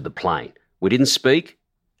onto the plane. We didn't speak,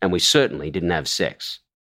 and we certainly didn't have sex.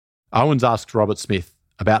 Owens asked Robert Smith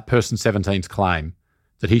about person 17's claim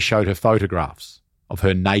that he showed her photographs of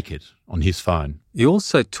her naked on his phone. You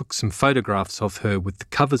also took some photographs of her with the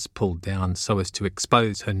covers pulled down so as to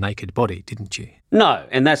expose her naked body, didn't you? No,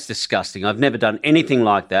 and that's disgusting. I've never done anything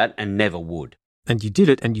like that and never would. And you did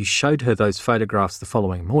it and you showed her those photographs the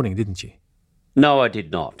following morning, didn't you? No, I did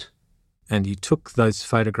not. And you took those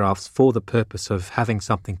photographs for the purpose of having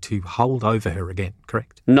something to hold over her again,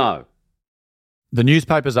 correct? No. The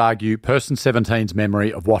newspapers argue person 17's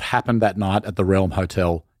memory of what happened that night at the Realm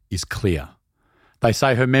Hotel is clear. They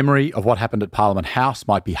say her memory of what happened at Parliament House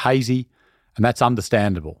might be hazy, and that's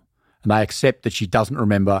understandable, and they accept that she doesn't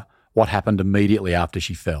remember what happened immediately after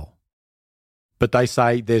she fell. But they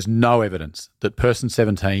say there's no evidence that person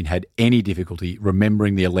 17 had any difficulty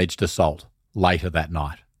remembering the alleged assault later that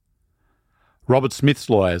night. Robert Smith's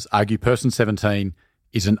lawyers argue person 17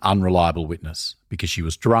 is an unreliable witness because she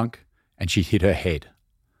was drunk and she hit her head.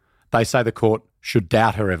 They say the court should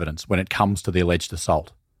doubt her evidence when it comes to the alleged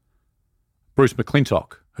assault. Bruce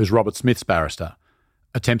McClintock, who's Robert Smith's barrister,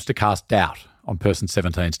 attempts to cast doubt on person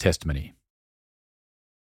 17's testimony.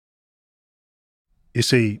 You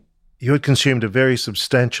see, you had consumed a very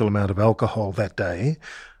substantial amount of alcohol that day,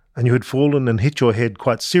 and you had fallen and hit your head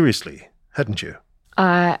quite seriously, hadn't you?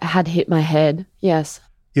 I had hit my head, yes.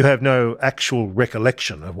 You have no actual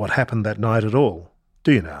recollection of what happened that night at all,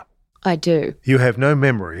 do you now? I do. You have no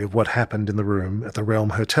memory of what happened in the room at the Realm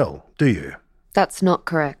Hotel, do you? That's not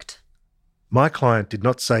correct. My client did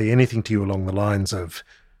not say anything to you along the lines of,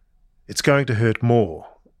 "It's going to hurt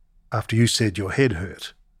more," after you said your head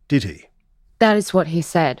hurt, did he? That is what he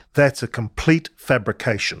said. That's a complete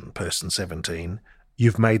fabrication, person 17.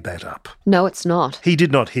 You've made that up. No, it's not. He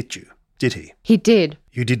did not hit you, did he? He did.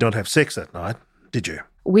 You did not have sex that night, did you?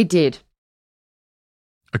 We did.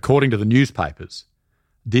 According to the newspapers,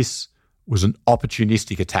 this was an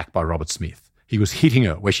opportunistic attack by Robert Smith. He was hitting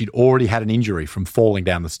her where she'd already had an injury from falling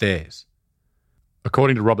down the stairs.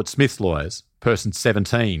 According to Robert Smith's lawyers, person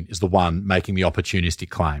 17 is the one making the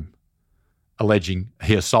opportunistic claim, alleging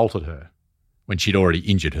he assaulted her when she'd already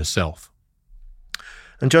injured herself.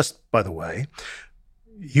 And just, by the way,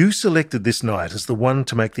 you selected this night as the one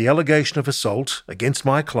to make the allegation of assault against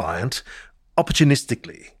my client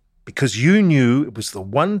opportunistically because you knew it was the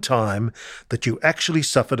one time that you actually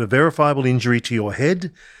suffered a verifiable injury to your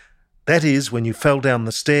head. That is when you fell down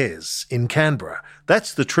the stairs in Canberra.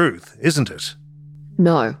 That's the truth, isn't it?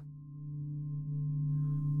 No.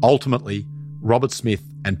 Ultimately, Robert Smith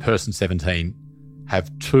and person 17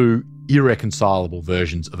 have two irreconcilable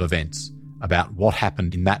versions of events about what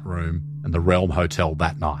happened in that room and the Realm Hotel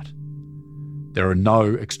that night. There are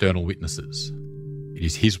no external witnesses. It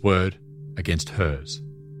is his word against hers.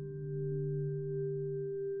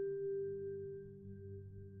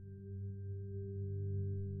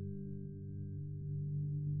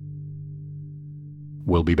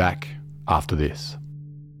 We'll be back after this.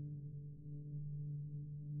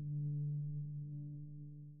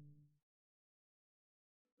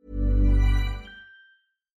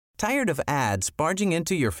 Tired of ads barging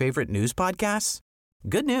into your favorite news podcasts?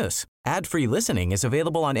 Good news. Ad-free listening is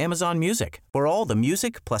available on Amazon Music for all the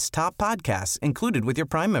music plus top podcasts included with your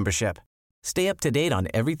Prime membership. Stay up to date on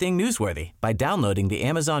everything newsworthy by downloading the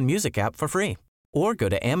Amazon Music app for free or go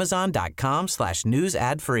to amazon.com/news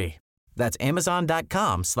ad free. That's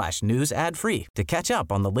amazon.com/news ad free to catch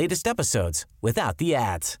up on the latest episodes without the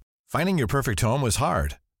ads. Finding your perfect home was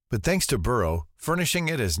hard, but thanks to Burrow, furnishing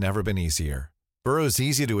it has never been easier. Burrow's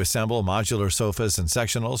easy-to-assemble modular sofas and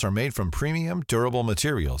sectionals are made from premium, durable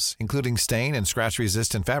materials, including stain and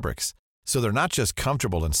scratch-resistant fabrics. So they're not just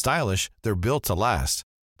comfortable and stylish, they're built to last.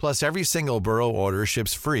 Plus, every single Burrow order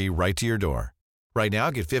ships free right to your door. Right now,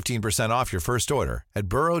 get 15% off your first order at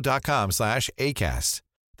burrow.com/ACAST.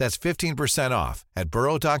 That's 15% off at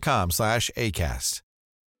burrow.com/ACAST.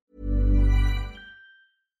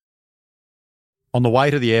 On the way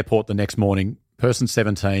to the airport the next morning, person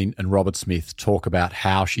 17 and Robert Smith talk about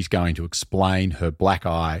how she's going to explain her black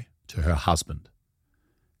eye to her husband.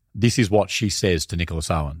 This is what she says to Nicholas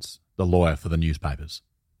Owens, the lawyer for the newspapers.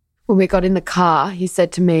 When we got in the car, he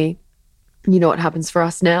said to me, "You know what happens for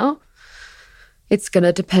us now? It's going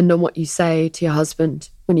to depend on what you say to your husband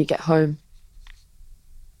when you get home.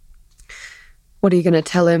 What are you going to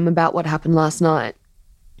tell him about what happened last night?"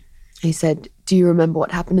 He said, "Do you remember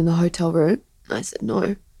what happened in the hotel room?" I said,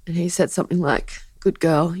 "No." And he said something like, "Good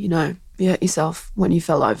girl, you know, You hurt yourself when you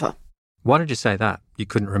fell over. Why did you say that? You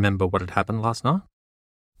couldn't remember what had happened last night?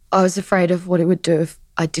 I was afraid of what he would do if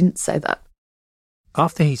I didn't say that.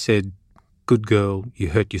 After he said, "Good girl, you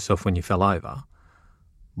hurt yourself when you fell over,"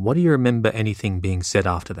 what do you remember anything being said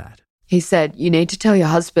after that? He said, you need to tell your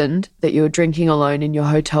husband that you were drinking alone in your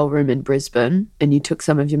hotel room in Brisbane and you took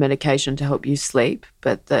some of your medication to help you sleep,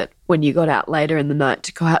 but that when you got out later in the night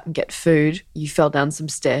to go out and get food, you fell down some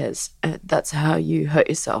stairs and that's how you hurt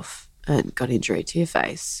yourself and got injury to your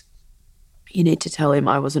face. You need to tell him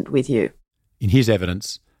I wasn't with you. In his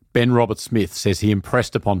evidence, Ben Roberts-Smith says he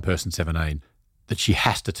impressed upon person 17 that she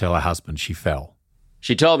has to tell her husband she fell.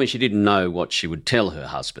 She told me she didn't know what she would tell her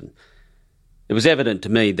husband. It was evident to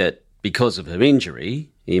me that because of her injury,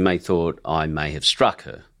 he may thought I may have struck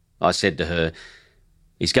her. I said to her,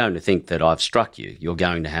 he's going to think that I've struck you. You're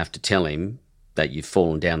going to have to tell him that you've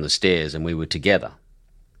fallen down the stairs and we were together.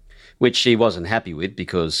 Which she wasn't happy with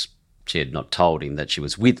because she had not told him that she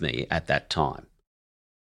was with me at that time.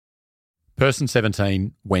 Person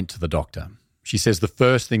 17 went to the doctor. She says the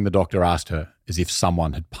first thing the doctor asked her is if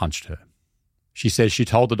someone had punched her. She says she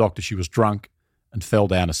told the doctor she was drunk and fell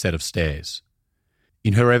down a set of stairs.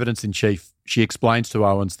 In her evidence in chief, she explains to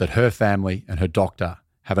Owens that her family and her doctor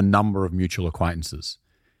have a number of mutual acquaintances,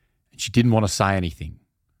 and she didn't want to say anything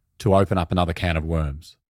to open up another can of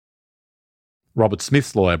worms. Robert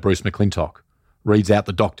Smith's lawyer, Bruce McClintock, reads out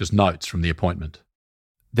the doctor's notes from the appointment.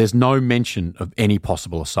 There's no mention of any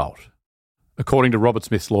possible assault. According to Robert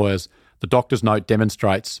Smith's lawyers, the doctor's note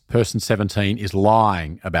demonstrates person 17 is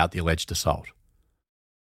lying about the alleged assault.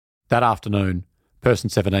 That afternoon, person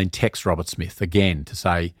 17 texts Robert Smith again to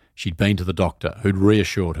say she'd been to the doctor who'd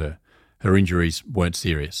reassured her injuries weren't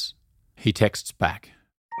serious. He texts back,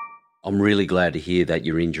 I'm really glad to hear that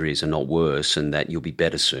your injuries are not worse and that you'll be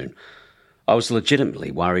better soon. I was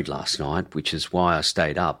legitimately worried last night, which is why I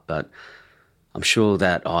stayed up, but I'm sure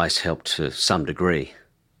that ice helped to some degree.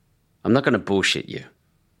 I'm not going to bullshit you.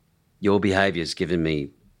 Your behaviour's given me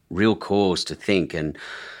real cause to think, and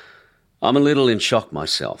I'm a little in shock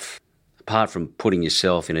myself. Apart from putting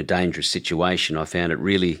yourself in a dangerous situation, I found it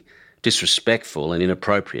really disrespectful and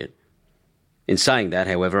inappropriate. In saying that,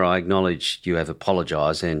 however, I acknowledge you have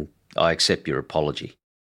apologised and I accept your apology.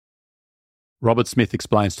 Robert Smith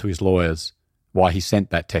explains to his lawyers why he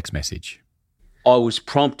sent that text message. I was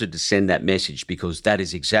prompted to send that message because that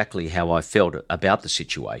is exactly how I felt about the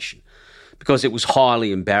situation. Because it was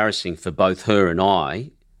highly embarrassing for both her and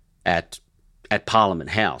I at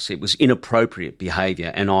Parliament House. It was inappropriate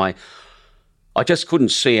behaviour and I just couldn't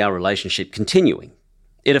see our relationship continuing.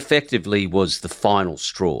 It effectively was the final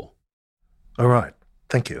straw. All right,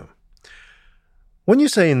 thank you. When you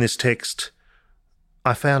say in this text,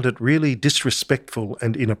 I found it really disrespectful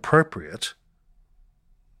and inappropriate,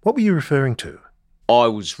 what were you referring to? I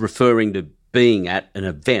was referring to being at an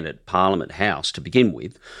event at Parliament House to begin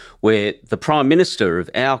with, where the Prime Minister of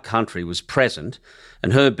our country was present,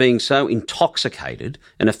 and her being so intoxicated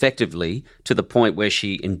and effectively to the point where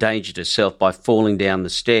she endangered herself by falling down the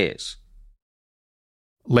stairs.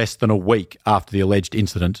 Less than a week after the alleged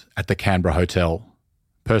incident at the Canberra Hotel,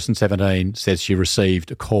 person 17 says she received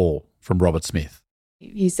a call from Robert Smith.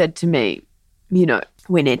 He said to me, you know,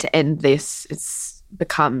 we need to end this. It's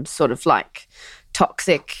become sort of like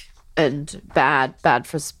toxic and bad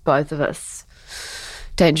for both of us,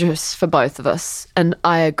 dangerous for both of us. And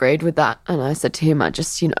I agreed with that. And I said to him,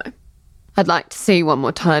 I'd like to see you one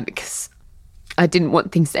more time because I didn't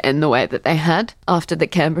want things to end the way that they had after the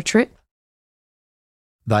Canberra trip.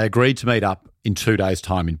 They agreed to meet up in 2 days'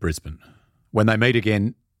 time in Brisbane. When they meet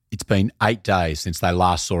again, it's been 8 days since they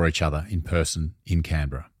last saw each other in person in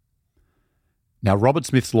Canberra. Now, Robert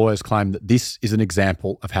Smith's lawyers claim that this is an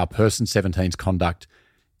example of how person 17's conduct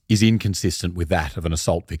is inconsistent with that of an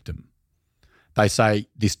assault victim. They say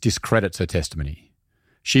this discredits her testimony.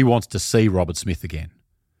 She wants to see Robert Smith again.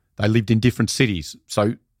 They lived in different cities,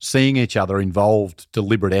 so seeing each other involved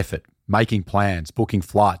deliberate effort, making plans, booking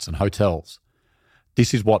flights and hotels.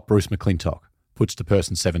 This is what Bruce McClintock puts to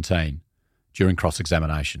person 17 during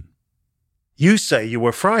cross-examination. You say you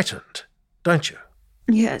were frightened, don't you?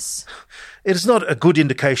 Yes. It is not a good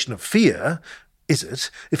indication of fear, is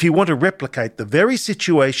it, if you want to replicate the very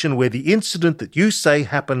situation where the incident that you say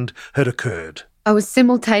happened had occurred? I was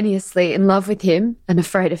simultaneously in love with him and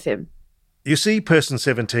afraid of him. You see, person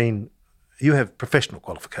 17, you have professional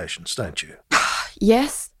qualifications, don't you?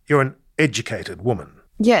 Yes. You're an educated woman.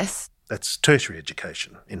 Yes. That's tertiary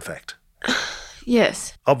education, in fact.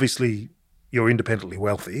 Yes. Obviously, you're independently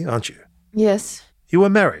wealthy, aren't you? Yes. You were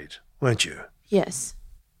married, weren't you? Yes.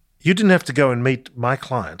 You didn't have to go and meet my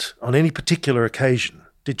client on any particular occasion,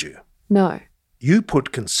 did you? No. You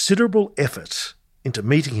put considerable effort into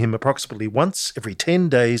meeting him approximately once every 10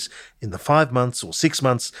 days in the 5 months or 6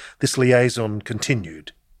 months this liaison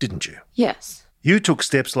continued, didn't you? Yes. You took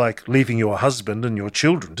steps like leaving your husband and your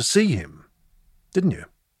children to see him, didn't you?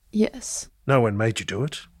 Yes. No one made you do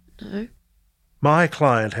it? No. My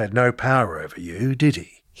client had no power over you, did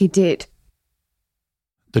he? He did.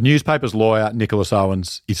 The newspaper's lawyer, Nicholas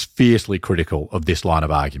Owens, is fiercely critical of this line of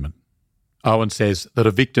argument. Owens says that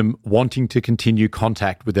a victim wanting to continue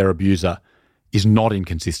contact with their abuser is not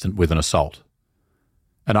inconsistent with an assault.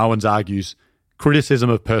 And Owens argues criticism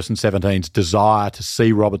of person 17's desire to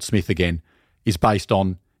see Robert Smith again is based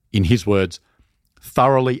on, in his words,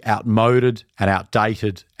 thoroughly outmoded and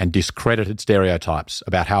outdated and discredited stereotypes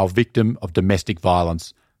about how a victim of domestic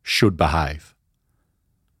violence should behave.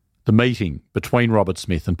 The meeting between Robert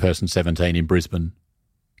Smith and person 17 in Brisbane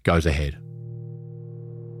goes ahead.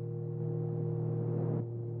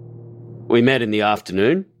 We met in the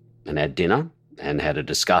afternoon and had dinner and had a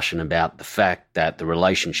discussion about the fact that the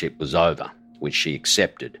relationship was over, which she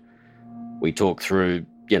accepted. We talked through,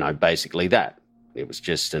 basically that. It was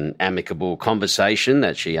just an amicable conversation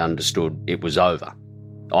that she understood it was over.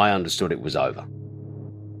 I understood it was over.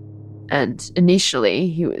 And initially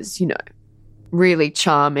he was, really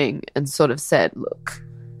charming and sort of said, look,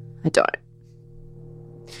 I don't.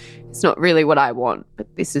 It's not really what I want, but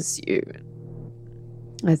this is you.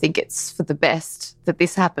 I think it's for the best that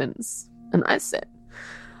this happens. And I said,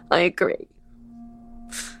 I agree.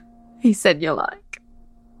 He said, you're like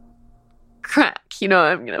crack,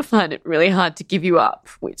 I'm going to find it really hard to give you up,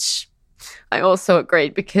 which I also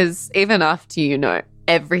agreed because even after,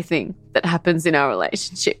 everything that happens in our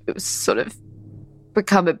relationship, it was sort of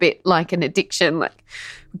become a bit like an addiction, like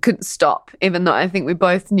we couldn't stop, even though I think we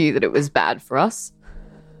both knew that it was bad for us.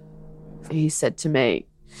 He said to me,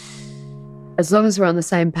 as long as we're on the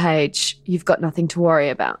same page, you've got nothing to worry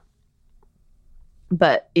about.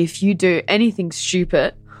 But if you do anything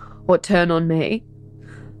stupid or turn on me,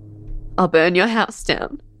 I'll burn your house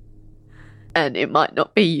down. And it might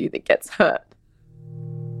not be you that gets hurt,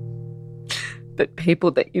 but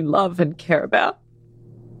people that you love and care about.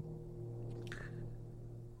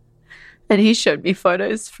 And he showed me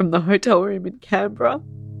photos from the hotel room in Canberra.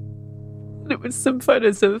 And it was some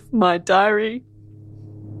photos of my diary,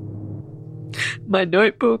 my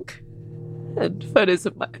notebook, and photos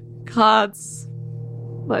of my cards,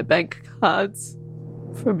 my bank cards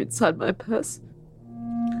from inside my purse.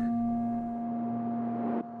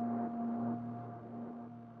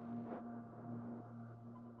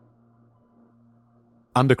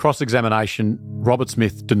 Under cross-examination, Robert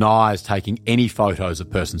Smith denies taking any photos of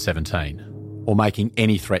person 17 or making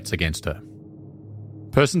any threats against her.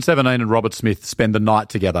 Person 17 and Robert Smith spend the night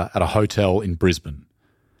together at a hotel in Brisbane.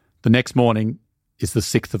 The next morning is the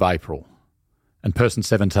 6th of April, and person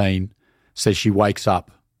 17 says she wakes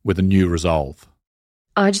up with a new resolve.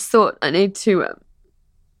 I just thought I need to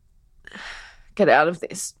get out of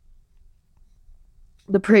this.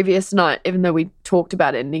 The previous night, even though we talked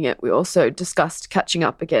about ending it, we also discussed catching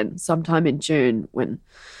up again sometime in June when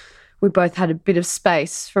we both had a bit of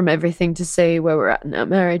space from everything to see where we're at in our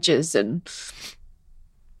marriages and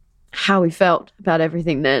how we felt about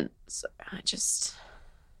everything then. So I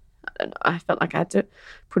don't know, I felt like I had to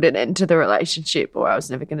put an end to the relationship or I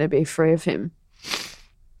was never going to be free of him.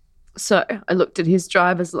 So I looked at his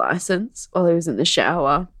driver's license while he was in the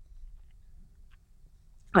shower.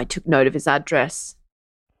 I took note of his address.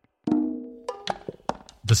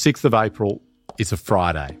 The 6th of April is a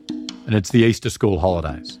Friday, and it's the Easter school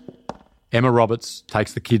holidays. Emma Roberts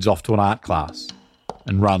takes the kids off to an art class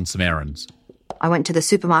and runs some errands. I went to the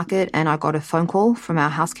supermarket and I got a phone call from our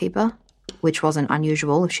housekeeper, which wasn't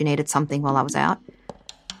unusual if she needed something while I was out.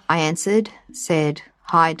 I answered, said,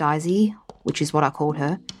 "Hi, Daisy," which is what I called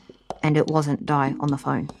her, and it wasn't Di on the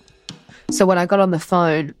phone. So when I got on the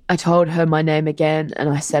phone, I told her my name again and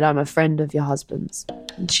I said, "I'm a friend of your husband's."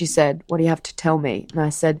 And she said, "What do you have to tell me?" And I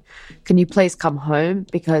said, "Can you please come home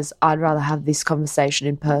because I'd rather have this conversation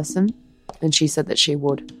in person?" And she said that she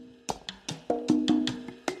would.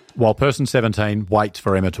 While person 17 waits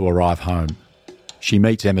for Emma to arrive home, she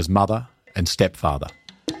meets Emma's mother and stepfather.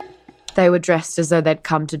 They were dressed as though they'd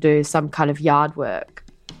come to do some kind of yard work.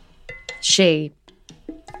 She,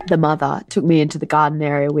 the mother, took me into the garden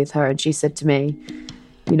area with her and she said to me,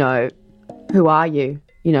 "Who are you?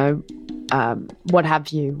 What have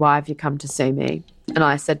you? Why have you come to see me?" And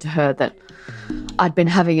I said to her that I'd been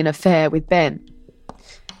having an affair with Ben.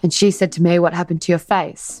 And she said to me, "What happened to your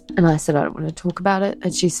face?" And I said, "I don't want to talk about it."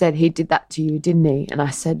 And she said, "He did that to you, didn't he?" And I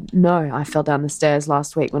said, "No, I fell down the stairs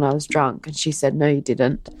last week when I was drunk." And she said, "No, you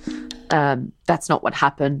didn't. That's not what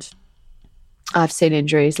happened." I've seen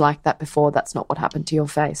injuries like that before. That's not what happened to your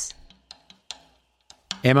face.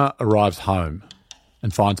 Emma arrives home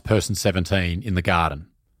and finds person 17 in the garden.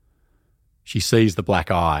 She sees the black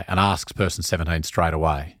eye and asks person 17 straight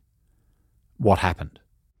away, what happened?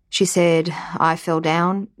 She said, I fell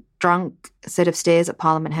down, drunk, a set of stairs at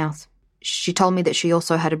Parliament House. She told me that she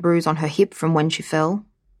also had a bruise on her hip from when she fell.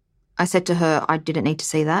 I said to her I didn't need to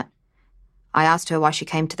see that. I asked her why she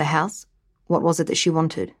came to the house. What was it that she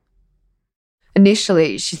wanted?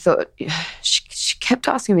 Initially, she thought, she kept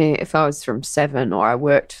asking me if I was from Seven or I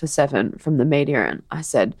worked for Seven from the media, and I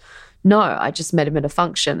said, no, I just met him at a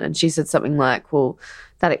function. And she said something like, well,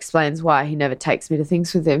 that explains why he never takes me to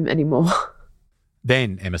things with him anymore.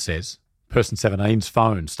 Then, Emma says, person 17's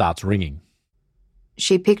phone starts ringing.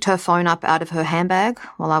 She picked her phone up out of her handbag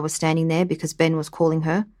while I was standing there because Ben was calling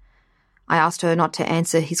her. I asked her not to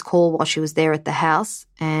answer his call while she was there at the house,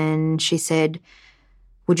 and she said,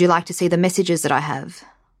 would you like to see the messages that I have?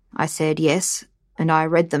 I said yes, and I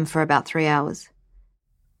read them for about 3 hours.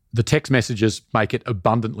 The text messages make it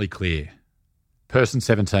abundantly clear. Person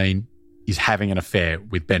 17 is having an affair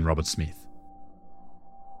with Ben Roberts-Smith.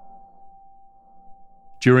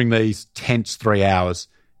 During these tense 3 hours,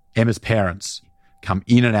 Emma's parents come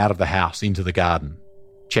in and out of the house into the garden,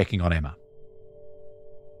 checking on Emma.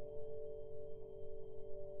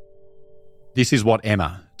 This is what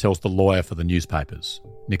Emma tells the lawyer for the newspapers,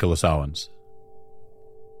 Nicholas Owens.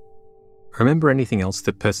 Remember anything else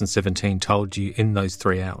that person 17 told you in those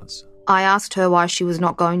 3 hours? I asked her why she was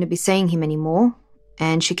not going to be seeing him anymore,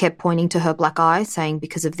 and she kept pointing to her black eye, saying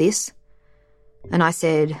because of this. And I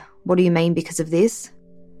said, what do you mean because of this?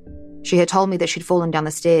 She had told me that she'd fallen down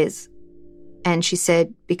the stairs, and she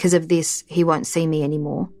said, because of this, he won't see me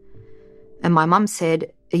anymore. And my mum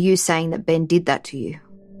said, are you saying that Ben did that to you?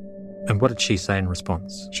 And what did she say in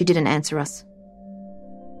response? She didn't answer us.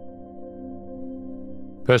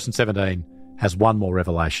 Person 17 has one more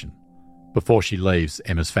revelation before she leaves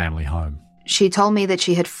Emma's family home. She told me that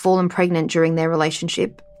she had fallen pregnant during their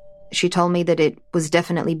relationship. She told me that it was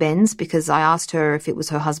definitely Ben's because I asked her if it was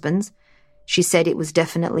her husband's. She said it was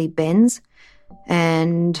definitely Ben's.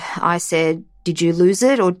 And I said, did you lose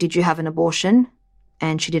it or did you have an abortion?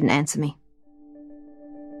 And she didn't answer me.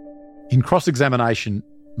 In cross-examination,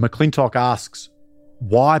 McClintock asks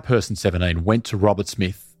why person 17 went to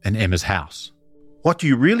Roberts-Smith and Emma's house. What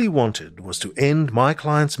you really wanted was to end my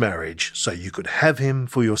client's marriage so you could have him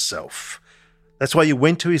for yourself. That's why you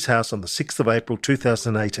went to his house on the 6th of April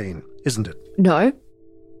 2018, isn't it? No.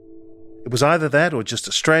 It was either that or just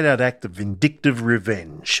a straight-out act of vindictive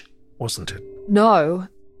revenge, wasn't it? No.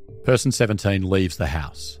 Person 17 leaves the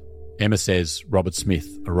house. Emma says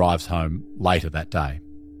Roberts-Smith arrives home later that day.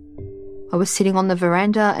 I was sitting on the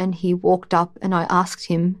veranda and he walked up and I asked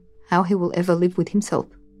him how he will ever live with himself.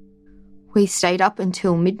 We stayed up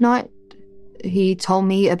until midnight. He told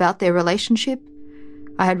me about their relationship.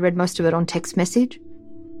 I had read most of it on text message.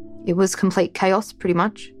 It was complete chaos, pretty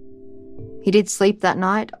much. He did sleep that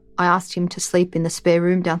night. I asked him to sleep in the spare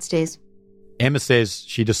room downstairs. Emma says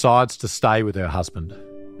she decides to stay with her husband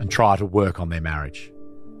and try to work on their marriage.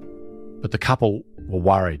 But the couple were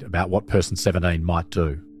worried about what person 17 might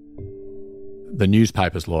do. The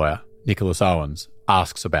newspaper's lawyer, Nicholas Owens,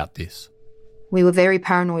 asks about this. We were very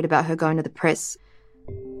paranoid about her going to the press.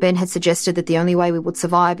 Ben had suggested that the only way we would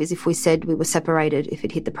survive is if we said we were separated if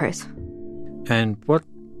it hit the press. And what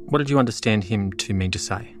did you understand him to mean to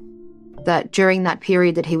say? That during that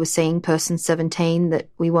period that he was seeing person 17, that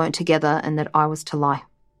we weren't together and that I was to lie.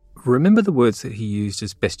 Remember the words that he used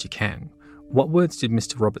as best you can. What words did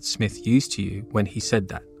Mr. Roberts-Smith use to you when he said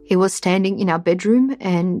that? He was standing in our bedroom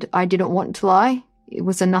and I didn't want to lie. It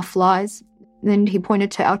was enough lies. Then he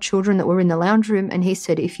pointed to our children that were in the lounge room and he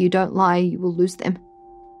said, if you don't lie, you will lose them.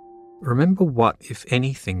 Remember what, if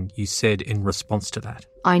anything, you said in response to that?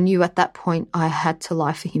 I knew at that point I had to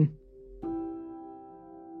lie for him.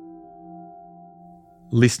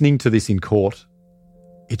 Listening to this in court,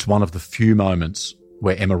 it's one of the few moments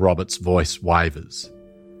where Emma Roberts' voice wavers,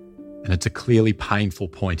 and it's a clearly painful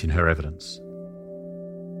point in her evidence.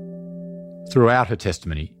 Throughout her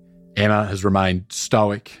testimony, Emma has remained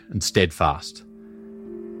stoic and steadfast.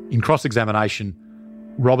 In cross-examination,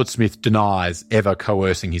 Roberts-Smith denies ever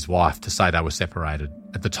coercing his wife to say they were separated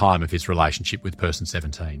at the time of his relationship with person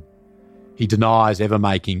 17. He denies ever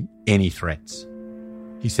making any threats.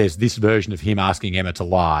 He says this version of him asking Emma to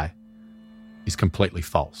lie is completely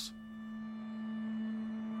false.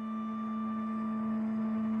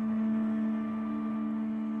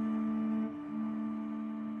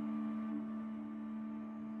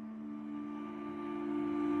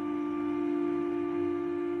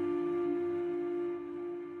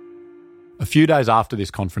 A few days after this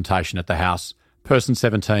confrontation at the house, person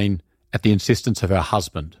 17, at the insistence of her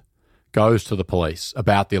husband, goes to the police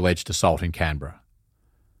about the alleged assault in Canberra.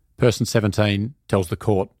 Person 17 tells the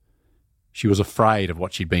court she was afraid of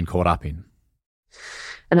what she'd been caught up in.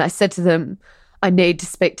 And I said to them, I need to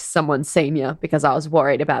speak to someone senior because I was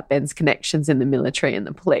worried about Ben's connections in the military and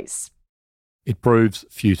the police. It proves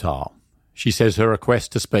futile. She says her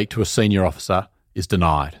request to speak to a senior officer is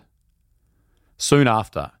denied. Soon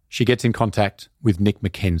after, she gets in contact with Nick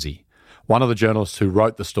McKenzie, one of the journalists who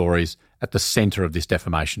wrote the stories at the centre of this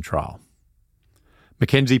defamation trial.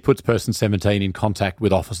 McKenzie puts person 17 in contact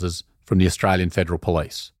with officers from the Australian Federal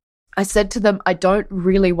Police. I said to them, I don't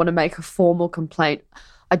really want to make a formal complaint.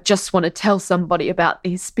 I just want to tell somebody about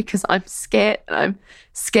this because I'm scared, and I'm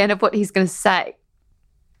scared of what he's going to say.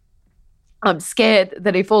 I'm scared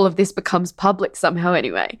that if all of this becomes public somehow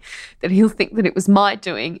anyway, that he'll think that it was my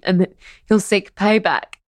doing and that he'll seek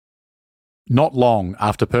payback. Not long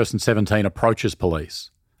after person 17 approaches police,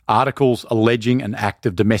 articles alleging an act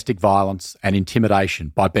of domestic violence and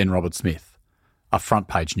intimidation by Ben Roberts-Smith are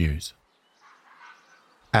front-page news.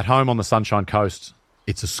 At home on the Sunshine Coast,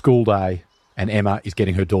 it's a school day and Emma is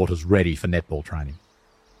getting her daughters ready for netball training.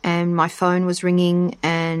 And my phone was ringing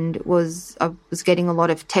and I was getting a lot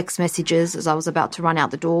of text messages as I was about to run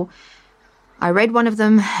out the door. I read one of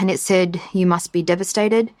them and it said, "You must be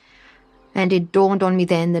devastated." And it dawned on me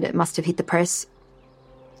then that it must have hit the press.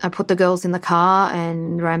 I put the girls in the car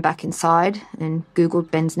and ran back inside and Googled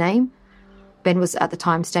Ben's name. Ben was at the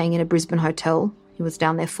time staying in a Brisbane hotel. He was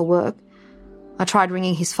down there for work. I tried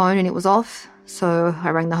ringing his phone and it was off, so I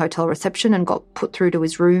rang the hotel reception and got put through to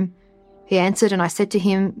his room. He answered and I said to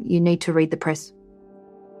him, "You need to read the press."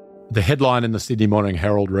 The headline in the Sydney Morning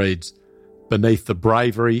Herald reads, "Beneath the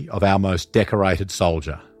bravery of our most decorated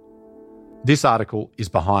soldier." This article is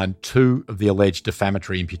behind two of the alleged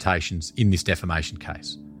defamatory imputations in this defamation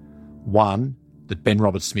case. One, that Ben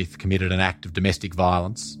Roberts-Smith committed an act of domestic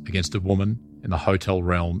violence against a woman in the hotel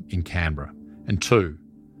realm in Canberra. And two,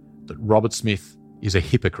 that Roberts-Smith is a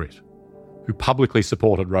hypocrite who publicly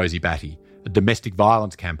supported Rosie Batty, a domestic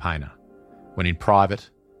violence campaigner, when in private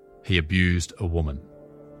he abused a woman.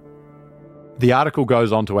 The article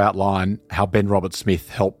goes on to outline how Ben Roberts-Smith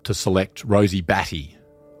helped to select Rosie Batty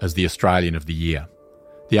as the Australian of the Year.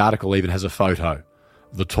 The article even has a photo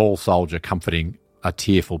of the tall soldier comforting a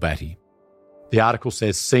tearful Batty. The article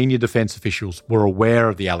says senior defence officials were aware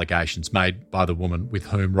of the allegations made by the woman with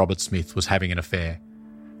whom Roberts-Smith was having an affair,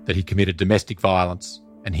 that he committed domestic violence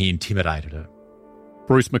and he intimidated her.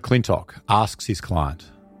 Bruce McClintock asks his client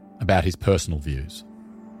about his personal views.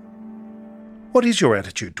 What is your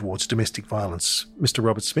attitude towards domestic violence, Mr.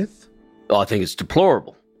 Roberts-Smith? I think it's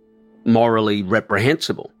deplorable, morally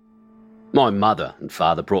reprehensible. My mother and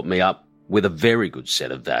father brought me up with a very good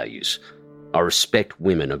set of values. I respect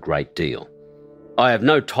women a great deal. I have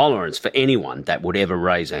no tolerance for anyone that would ever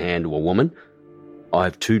raise a hand to a woman. I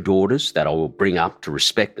have two daughters that I will bring up to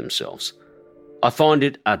respect themselves. I find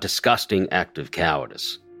it a disgusting act of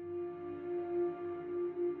cowardice.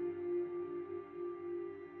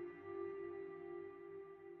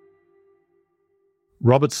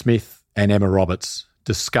 Roberts-Smith and Emma Roberts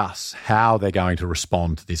discuss how they're going to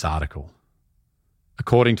respond to this article.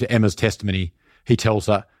 According to Emma's testimony, he tells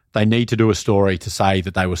her they need to do a story to say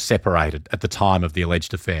that they were separated at the time of the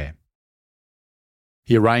alleged affair.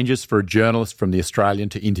 He arranges for a journalist from The Australian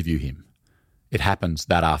to interview him. It happens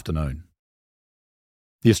that afternoon.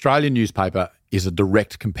 The Australian newspaper is a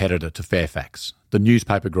direct competitor to Fairfax, the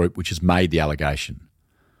newspaper group which has made the allegation.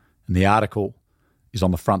 And the article is on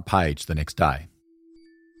the front page the next day.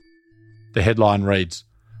 The headline reads,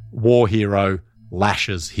 "War hero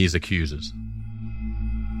lashes his accusers."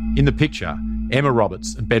 In the picture, Emma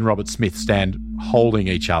Roberts and Ben Roberts-Smith stand holding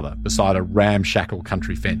each other beside a ramshackle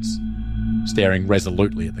country fence, staring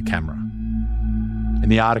resolutely at the camera. In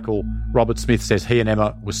the article, Roberts-Smith says he and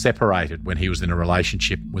Emma were separated when he was in a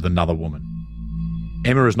relationship with another woman.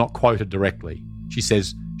 Emma is not quoted directly. She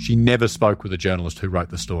says she never spoke with the journalist who wrote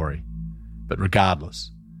the story. But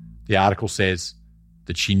regardless, the article says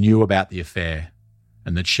that she knew about the affair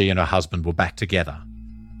and that she and her husband were back together,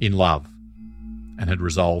 in love, and had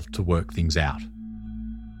resolved to work things out.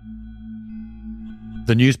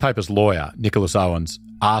 The newspaper's lawyer, Nicholas Owens,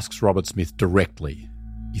 asks Roberts-Smith directly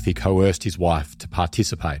if he coerced his wife to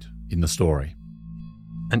participate in the story.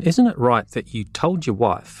 And isn't it right that you told your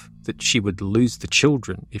wife that she would lose the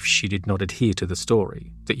children if she did not adhere to the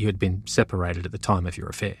story, that you had been separated at the time of your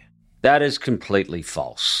affair? That is completely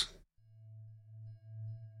false.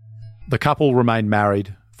 The couple remained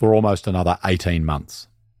married for almost another 18 months.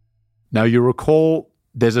 Now, you recall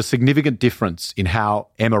there's a significant difference in how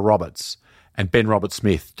Emma Roberts and Ben Robert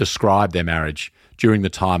Smith described their marriage during the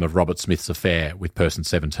time of Robert Smith's affair with person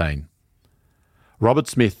 17. Robert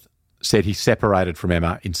Smith said he separated from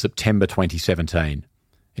Emma in September 2017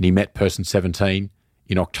 and he met person 17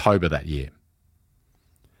 in October that year.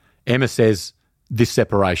 Emma says this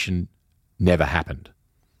separation never happened.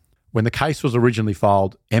 When the case was originally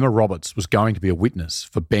filed, Emma Roberts was going to be a witness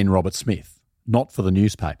for Ben Robert Smith, not for the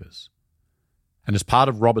newspapers. And as part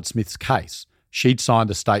of Robert Smith's case, she'd signed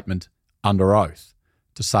a statement under oath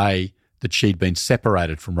to say that she'd been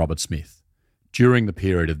separated from Robert Smith during the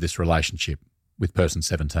period of this relationship with person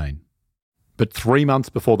 17. But 3 months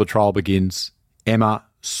before the trial begins, Emma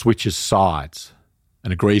switches sides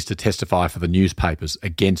and agrees to testify for the newspapers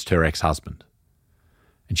against her ex-husband.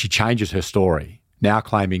 And she changes her story, now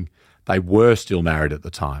claiming they were still married at the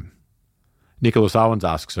time. Nicholas Owens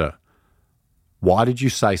asks her, "Why did you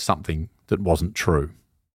say something that wasn't true?"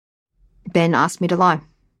 Ben asked me to lie.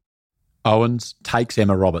 Owens takes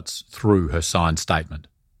Emma Roberts through her signed statement.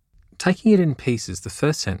 Taking it in pieces, the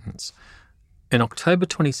first sentence, in October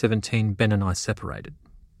 2017, Ben and I separated.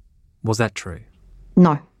 Was that true?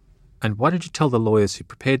 No. And why did you tell the lawyers who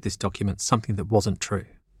prepared this document something that wasn't true?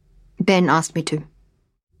 Ben asked me to.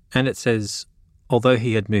 And it says, although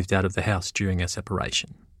he had moved out of the house during our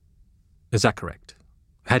separation. Is that correct?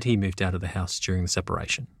 Had he moved out of the house during the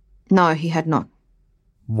separation? No, he had not.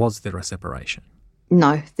 Was there a separation?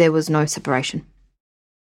 No, there was no separation.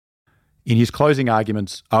 In his closing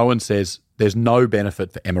arguments, Owen says there's no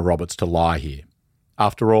benefit for Emma Roberts to lie here.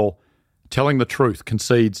 After all, telling the truth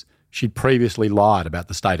concedes she'd previously lied about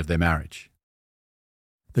the state of their marriage.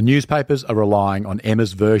 The newspapers are relying on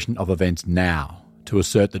Emma's version of events now to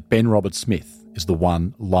assert that Ben Robert Smith is the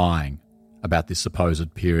one lying about this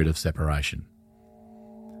supposed period of separation.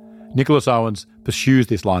 Nicholas Owens pursues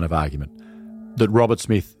this line of argument, that Robert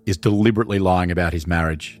Smith is deliberately lying about his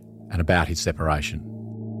marriage and about his separation.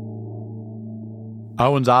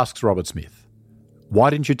 Owens asks Robert Smith, "Why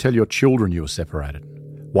didn't you tell your children you were separated?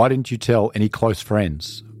 Why didn't you tell any close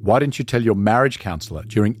friends? Why didn't you tell your marriage counsellor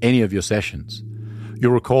during any of your sessions?"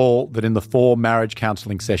 You'll recall that in the 4 marriage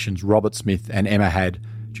counselling sessions Robert Smith and Emma had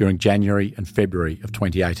during January and February of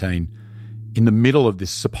 2018, in the middle of this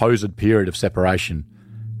supposed period of separation,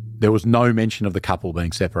 there was no mention of the couple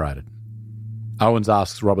being separated. Owens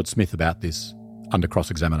asks Robert Smith about this under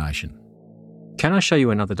cross-examination. Can I show you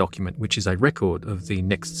another document which is a record of the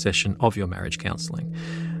next session of your marriage counselling?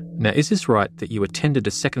 Now, is this right that you attended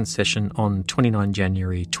a second session on 29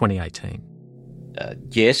 January 2018?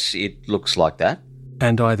 Yes, it looks like that.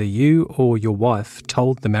 And either you or your wife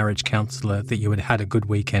told the marriage counsellor that you had had a good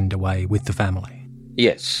weekend away with the family?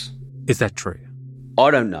 Yes. Is that true? I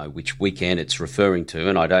don't know which weekend it's referring to,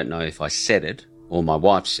 and I don't know if I said it or my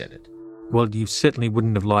wife said it. Well, you certainly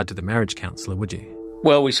wouldn't have lied to the marriage counsellor, would you?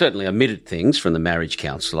 Well, we certainly omitted things from the marriage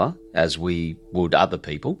counsellor, as we would other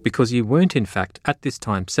people. Because you weren't, in fact, at this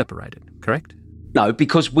time separated, correct? No,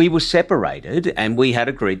 because we were separated and we had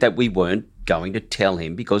agreed that we weren't going to tell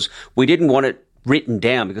him because we didn't want it written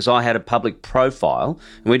down, because I had a public profile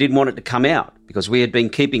and we didn't want it to come out because we had been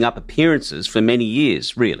keeping up appearances for many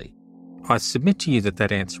years, really. I submit to you that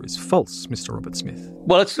that answer is false, Mr. Robert Smith.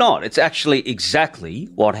 Well, it's not. It's actually exactly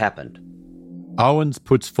what happened. Owens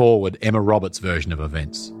puts forward Emma Roberts' version of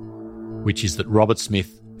events, which is that Robert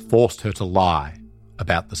Smith forced her to lie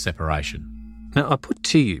about the separation. Now, I put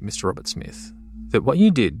to you, Mr. Robert Smith, that what you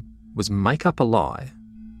did was make up a lie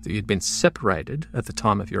that you'd been separated at the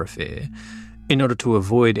time of your affair in order to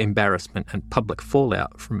avoid embarrassment and public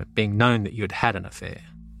fallout from it being known that you had had an affair.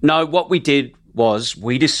 No, what we did was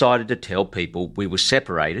we decided to tell people we were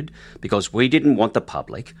separated because we didn't want the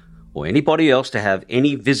public or anybody else to have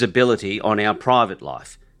any visibility on our private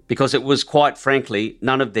life, because it was, quite frankly,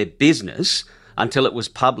 none of their business until it was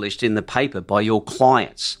published in the paper by your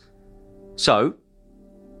clients. So,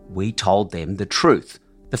 we told them the truth.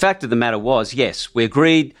 The fact of the matter was, yes, we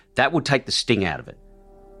agreed that would take the sting out of it.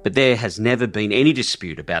 But there has never been any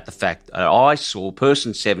dispute about the fact that I saw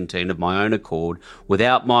person 17 of my own accord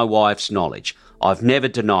without my wife's knowledge. I've never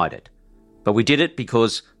denied it. But we did it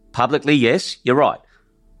because, publicly, yes, you're right,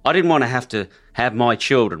 I didn't want to have my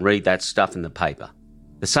children read that stuff in the paper.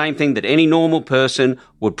 The same thing that any normal person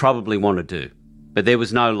would probably want to do. But there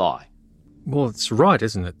was no lie. Well, it's right,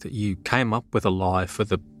 isn't it, that you came up with a lie for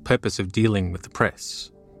the purpose of dealing with the press,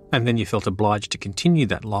 and then you felt obliged to continue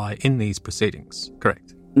that lie in these proceedings,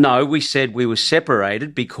 correct? No, we said we were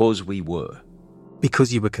separated because we were.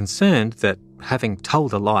 Because you were concerned that, having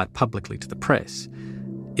told a lie publicly to the press,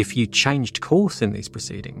 if you changed course in these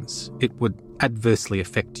proceedings, it would adversely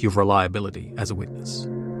affect your reliability as a witness,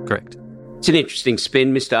 correct? It's an interesting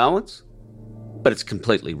spin, Mr. Owens, but it's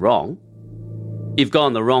completely wrong. You've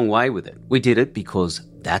gone the wrong way with it. We did it because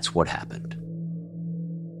that's what happened.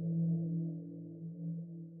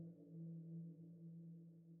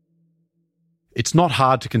 It's not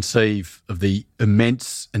hard to conceive of the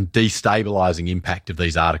immense and destabilising impact of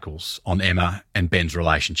these articles on Emma and Ben's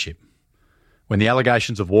relationship. When the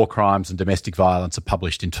allegations of war crimes and domestic violence are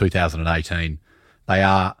published in 2018, they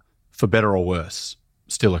are, for better or worse,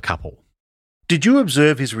 still a couple. Did you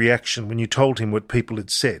observe his reaction when you told him what people had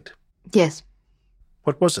said? Yes.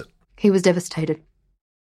 What was it? He was devastated.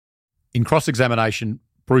 In cross-examination,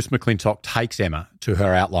 Bruce McClintock takes Emma to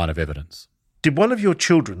her outline of evidence. Did one of your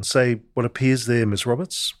children say what appears there, Miss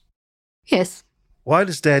Roberts? Yes. Why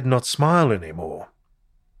does Dad not smile anymore?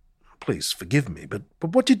 Please forgive me, but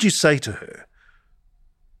what did you say to her?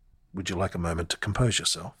 Would you like a moment to compose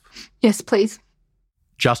yourself? Yes, please.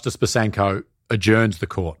 Justice Basanko adjourns the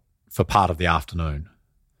court for part of the afternoon.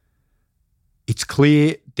 It's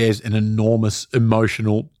clear there's an enormous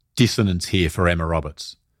emotional dissonance here for Emma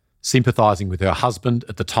Roberts, sympathising with her husband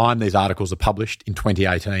at the time these articles are published in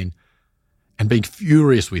 2018 and being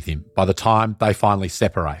furious with him by the time they finally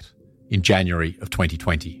separate in January of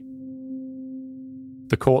 2020.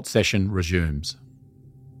 The court session resumes.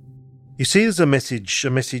 You see there's a message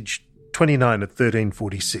 29 at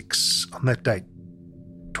 1346 on that date,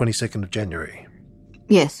 22nd of January.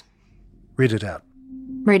 Yes. Read it out.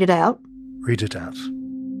 Read it out? Read it out.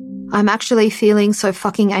 I'm actually feeling so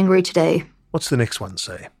fucking angry today. What's the next one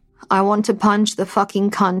say? I want to punch the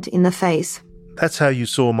fucking cunt in the face. That's how you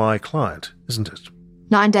saw my client, isn't it?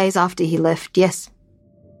 9 days after he left, yes.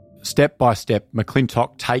 Step by step,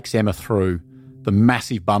 McClintock takes Emma through the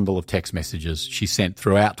massive bundle of text messages she sent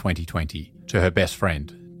throughout 2020 to her best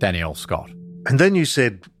friend, Danielle Scott. And then you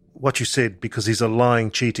said what you said because he's a lying,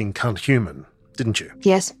 cheating cunt human, didn't you?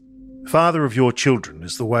 Yes. Father of your children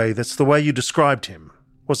that's the way you described him,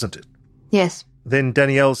 wasn't it? Yes. Then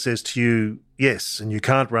Danielle says to you, yes, and you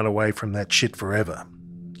can't run away from that shit forever.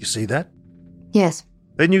 You see that? Yes.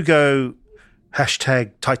 Then you go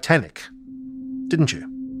 #Titanic, didn't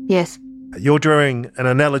you? Yes. You're drawing an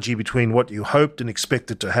analogy between what you hoped and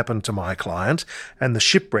expected to happen to my client and the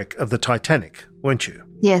shipwreck of the Titanic, weren't you?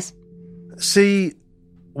 Yes. See,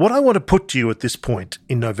 what I want to put to you at this point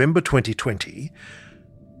in November 2020,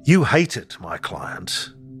 you hated my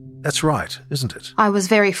client. That's right, isn't it? I was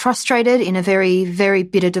very frustrated in a very, very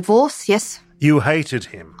bitter divorce, yes. You hated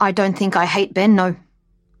him. I don't think I hate Ben, no.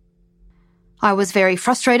 I was very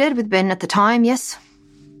frustrated with Ben at the time, yes.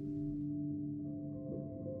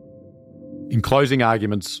 In closing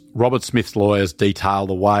arguments, Robert Smith's lawyers detail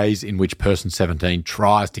the ways in which Person 17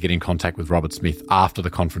 tries to get in contact with Robert Smith after the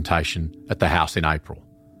confrontation at the house in April.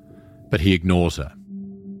 But he ignores her.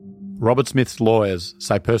 Robert Smith's lawyers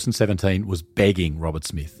say Person 17 was begging Robert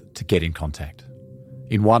Smith to get in contact.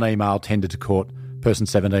 In one email tendered to court, Person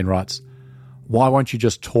 17 writes, "Why won't you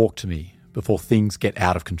just talk to me before things get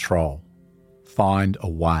out of control? Find a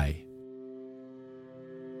way."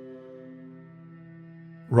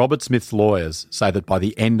 Robert Smith's lawyers say that by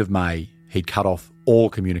the end of May, he'd cut off all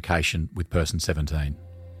communication with Person 17.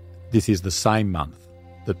 This is the same month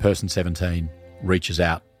that Person 17 reaches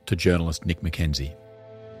out to journalist Nick McKenzie.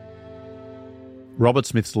 Robert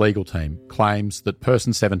Smith's legal team claims that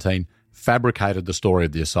Person 17 fabricated the story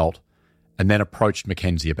of the assault and then approached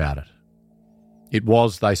McKenzie about it. It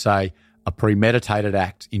was, they say, a premeditated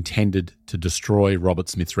act intended to destroy Robert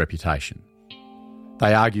Smith's reputation.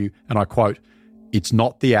 They argue, and I quote, "It's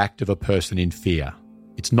not the act of a person in fear.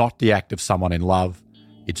 It's not the act of someone in love.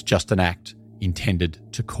 It's just an act intended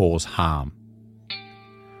to cause harm."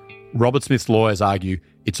 Robert Smith's lawyers argue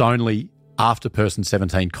it's only after Person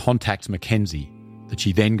 17 contacts McKenzie that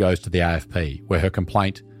she then goes to the AFP, where her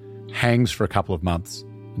complaint hangs for a couple of months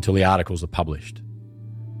until the articles are published.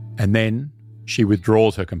 And then she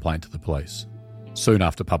withdraws her complaint to the police, soon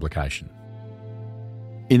after publication.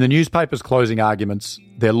 In the newspaper's closing arguments,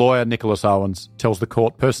 their lawyer, Nicholas Owens, tells the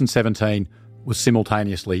court Person 17 was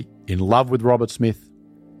simultaneously in love with Robert Smith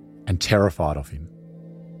and terrified of him.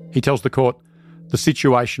 He tells the court the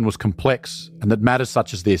situation was complex and that matters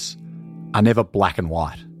such as this are never black and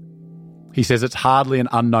white. He says it's hardly an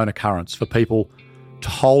unknown occurrence for people to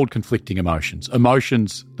hold conflicting emotions,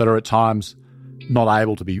 emotions that are at times not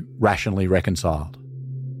able to be rationally reconciled.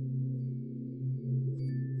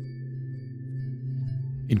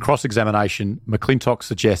 In cross-examination, McClintock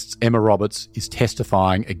suggests Emma Roberts is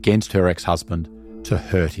testifying against her ex-husband to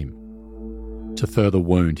hurt him, to further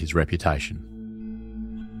wound his reputation.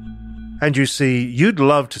 And you see, you'd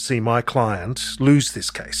love to see my client lose this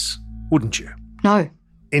case, wouldn't you? No.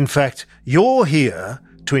 In fact, you're here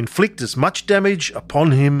to inflict as much damage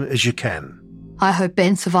upon him as you can. I hope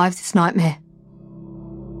Ben survives this nightmare.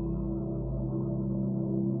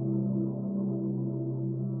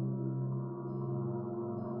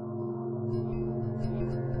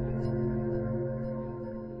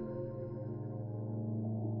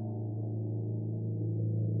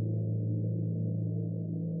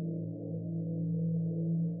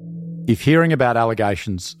 If hearing about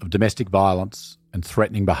allegations of domestic violence and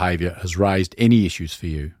threatening behaviour has raised any issues for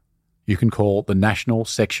you, you can call the National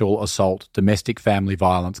Sexual Assault Domestic Family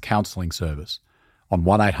Violence Counselling Service on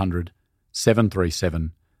 1800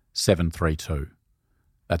 737 732.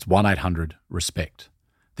 That's 1800-RESPECT.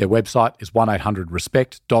 Their website is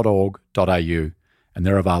 1800respect.org.au and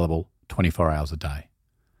they're available 24 hours a day.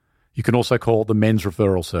 You can also call the Men's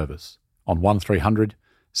Referral Service on 1300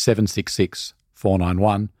 766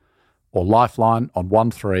 491 or Lifeline on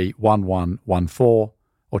 131114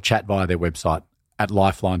 or chat via their website at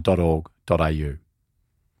lifeline.org.au.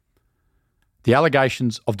 The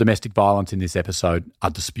allegations of domestic violence in this episode are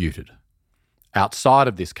disputed. Outside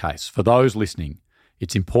of this case, for those listening,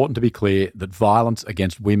 it's important to be clear that violence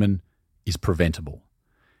against women is preventable.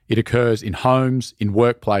 It occurs in homes, in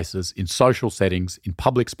workplaces, in social settings, in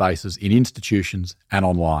public spaces, in institutions and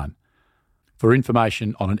online. For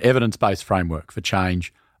information on an evidence-based framework for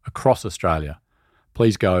change across Australia,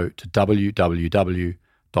 please go to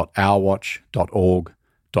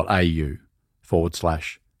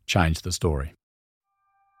www.ourwatch.org.au/change the story.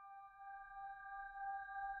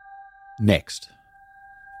 Next,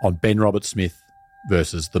 on Ben Roberts-Smith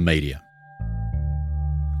versus the media.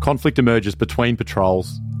 Conflict emerges between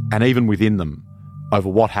patrols and even within them over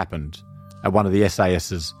what happened at one of the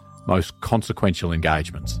SAS's most consequential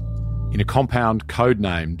engagements, in a compound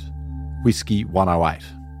codenamed Whiskey 108.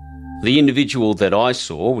 The individual that I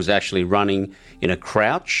saw was actually running in a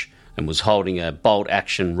crouch and was holding a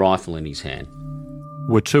bolt-action rifle in his hand.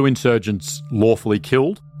 Were two insurgents lawfully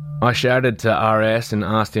killed? I shouted to RS and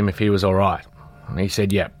asked him if he was all right. He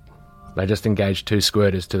said yep. They just engaged two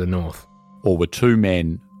squirters to the north. Or were two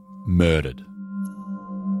men murdered?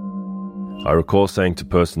 I recall saying to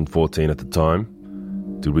person 14 at the time,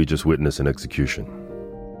 did we just witness an execution?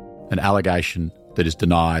 An allegation that is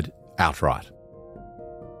denied outright.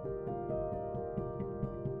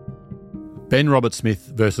 Ben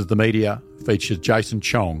Roberts-Smith versus the media features Jason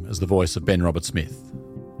Chong as the voice of Ben Roberts-Smith.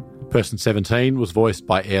 Person 17 was voiced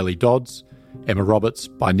by Airlie Dodds, Emma Roberts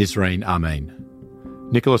by Nisreen Amin.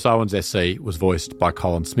 Nicholas Owens SC was voiced by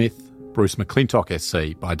Colin Smith, Bruce McClintock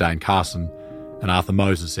SC by Dane Carson, and Arthur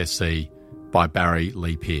Moses SC by Barry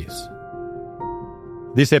Lee Pearce.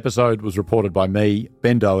 This episode was reported by me,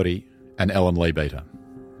 Ben Doherty, and Ellen Leabeater.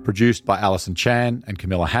 Produced by Alison Chan and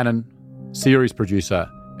Camilla Hannon. Series producer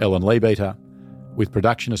Ellen Leabeater, with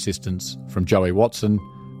production assistance from Joey Watson,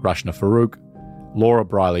 Rashna Farouk, Laura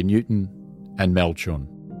Briley-Newton, and Mel Chun.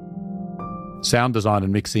 Sound design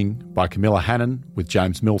and mixing by Camilla Hannon with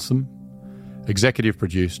James Milsom. Executive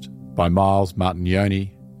produced by Miles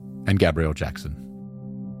Martignoni and Gabrielle Jackson.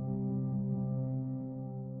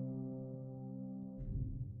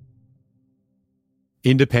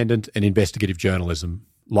 Independent and investigative journalism,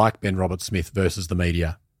 like Ben Roberts-Smith versus the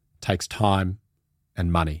media, takes time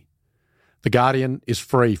and money. The Guardian is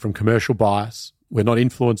free from commercial bias. We're not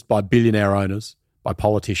influenced by billionaire owners, by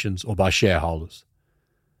politicians or by shareholders.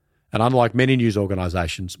 And unlike many news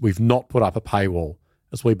organisations, we've not put up a paywall,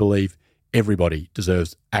 as we believe everybody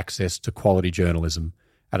deserves access to quality journalism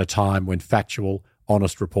at a time when factual,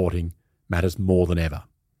 honest reporting matters more than ever.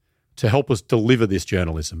 To help us deliver this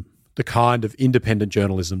journalism, the kind of independent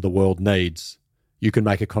journalism the world needs, you can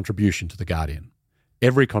make a contribution to The Guardian.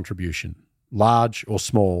 Every contribution, large or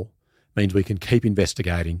small, means we can keep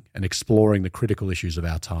investigating and exploring the critical issues of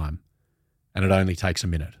our time. And it only takes a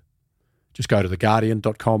minute. Just go to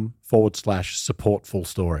theguardian.com/support full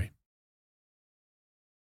story.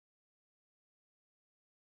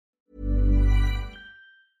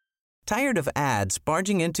 Tired of ads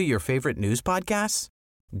barging into your favorite news podcasts?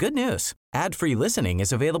 Good news. Ad-free listening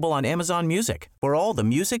is available on Amazon Music for all the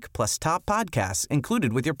music plus top podcasts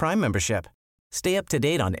included with your Prime membership. Stay up to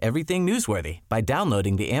date on everything newsworthy by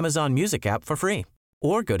downloading the Amazon Music app for free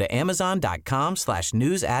or go to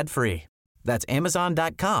amazon.com/news ad free. That's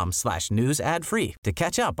amazon.com/news ad free to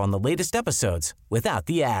catch up on the latest episodes without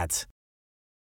the ads.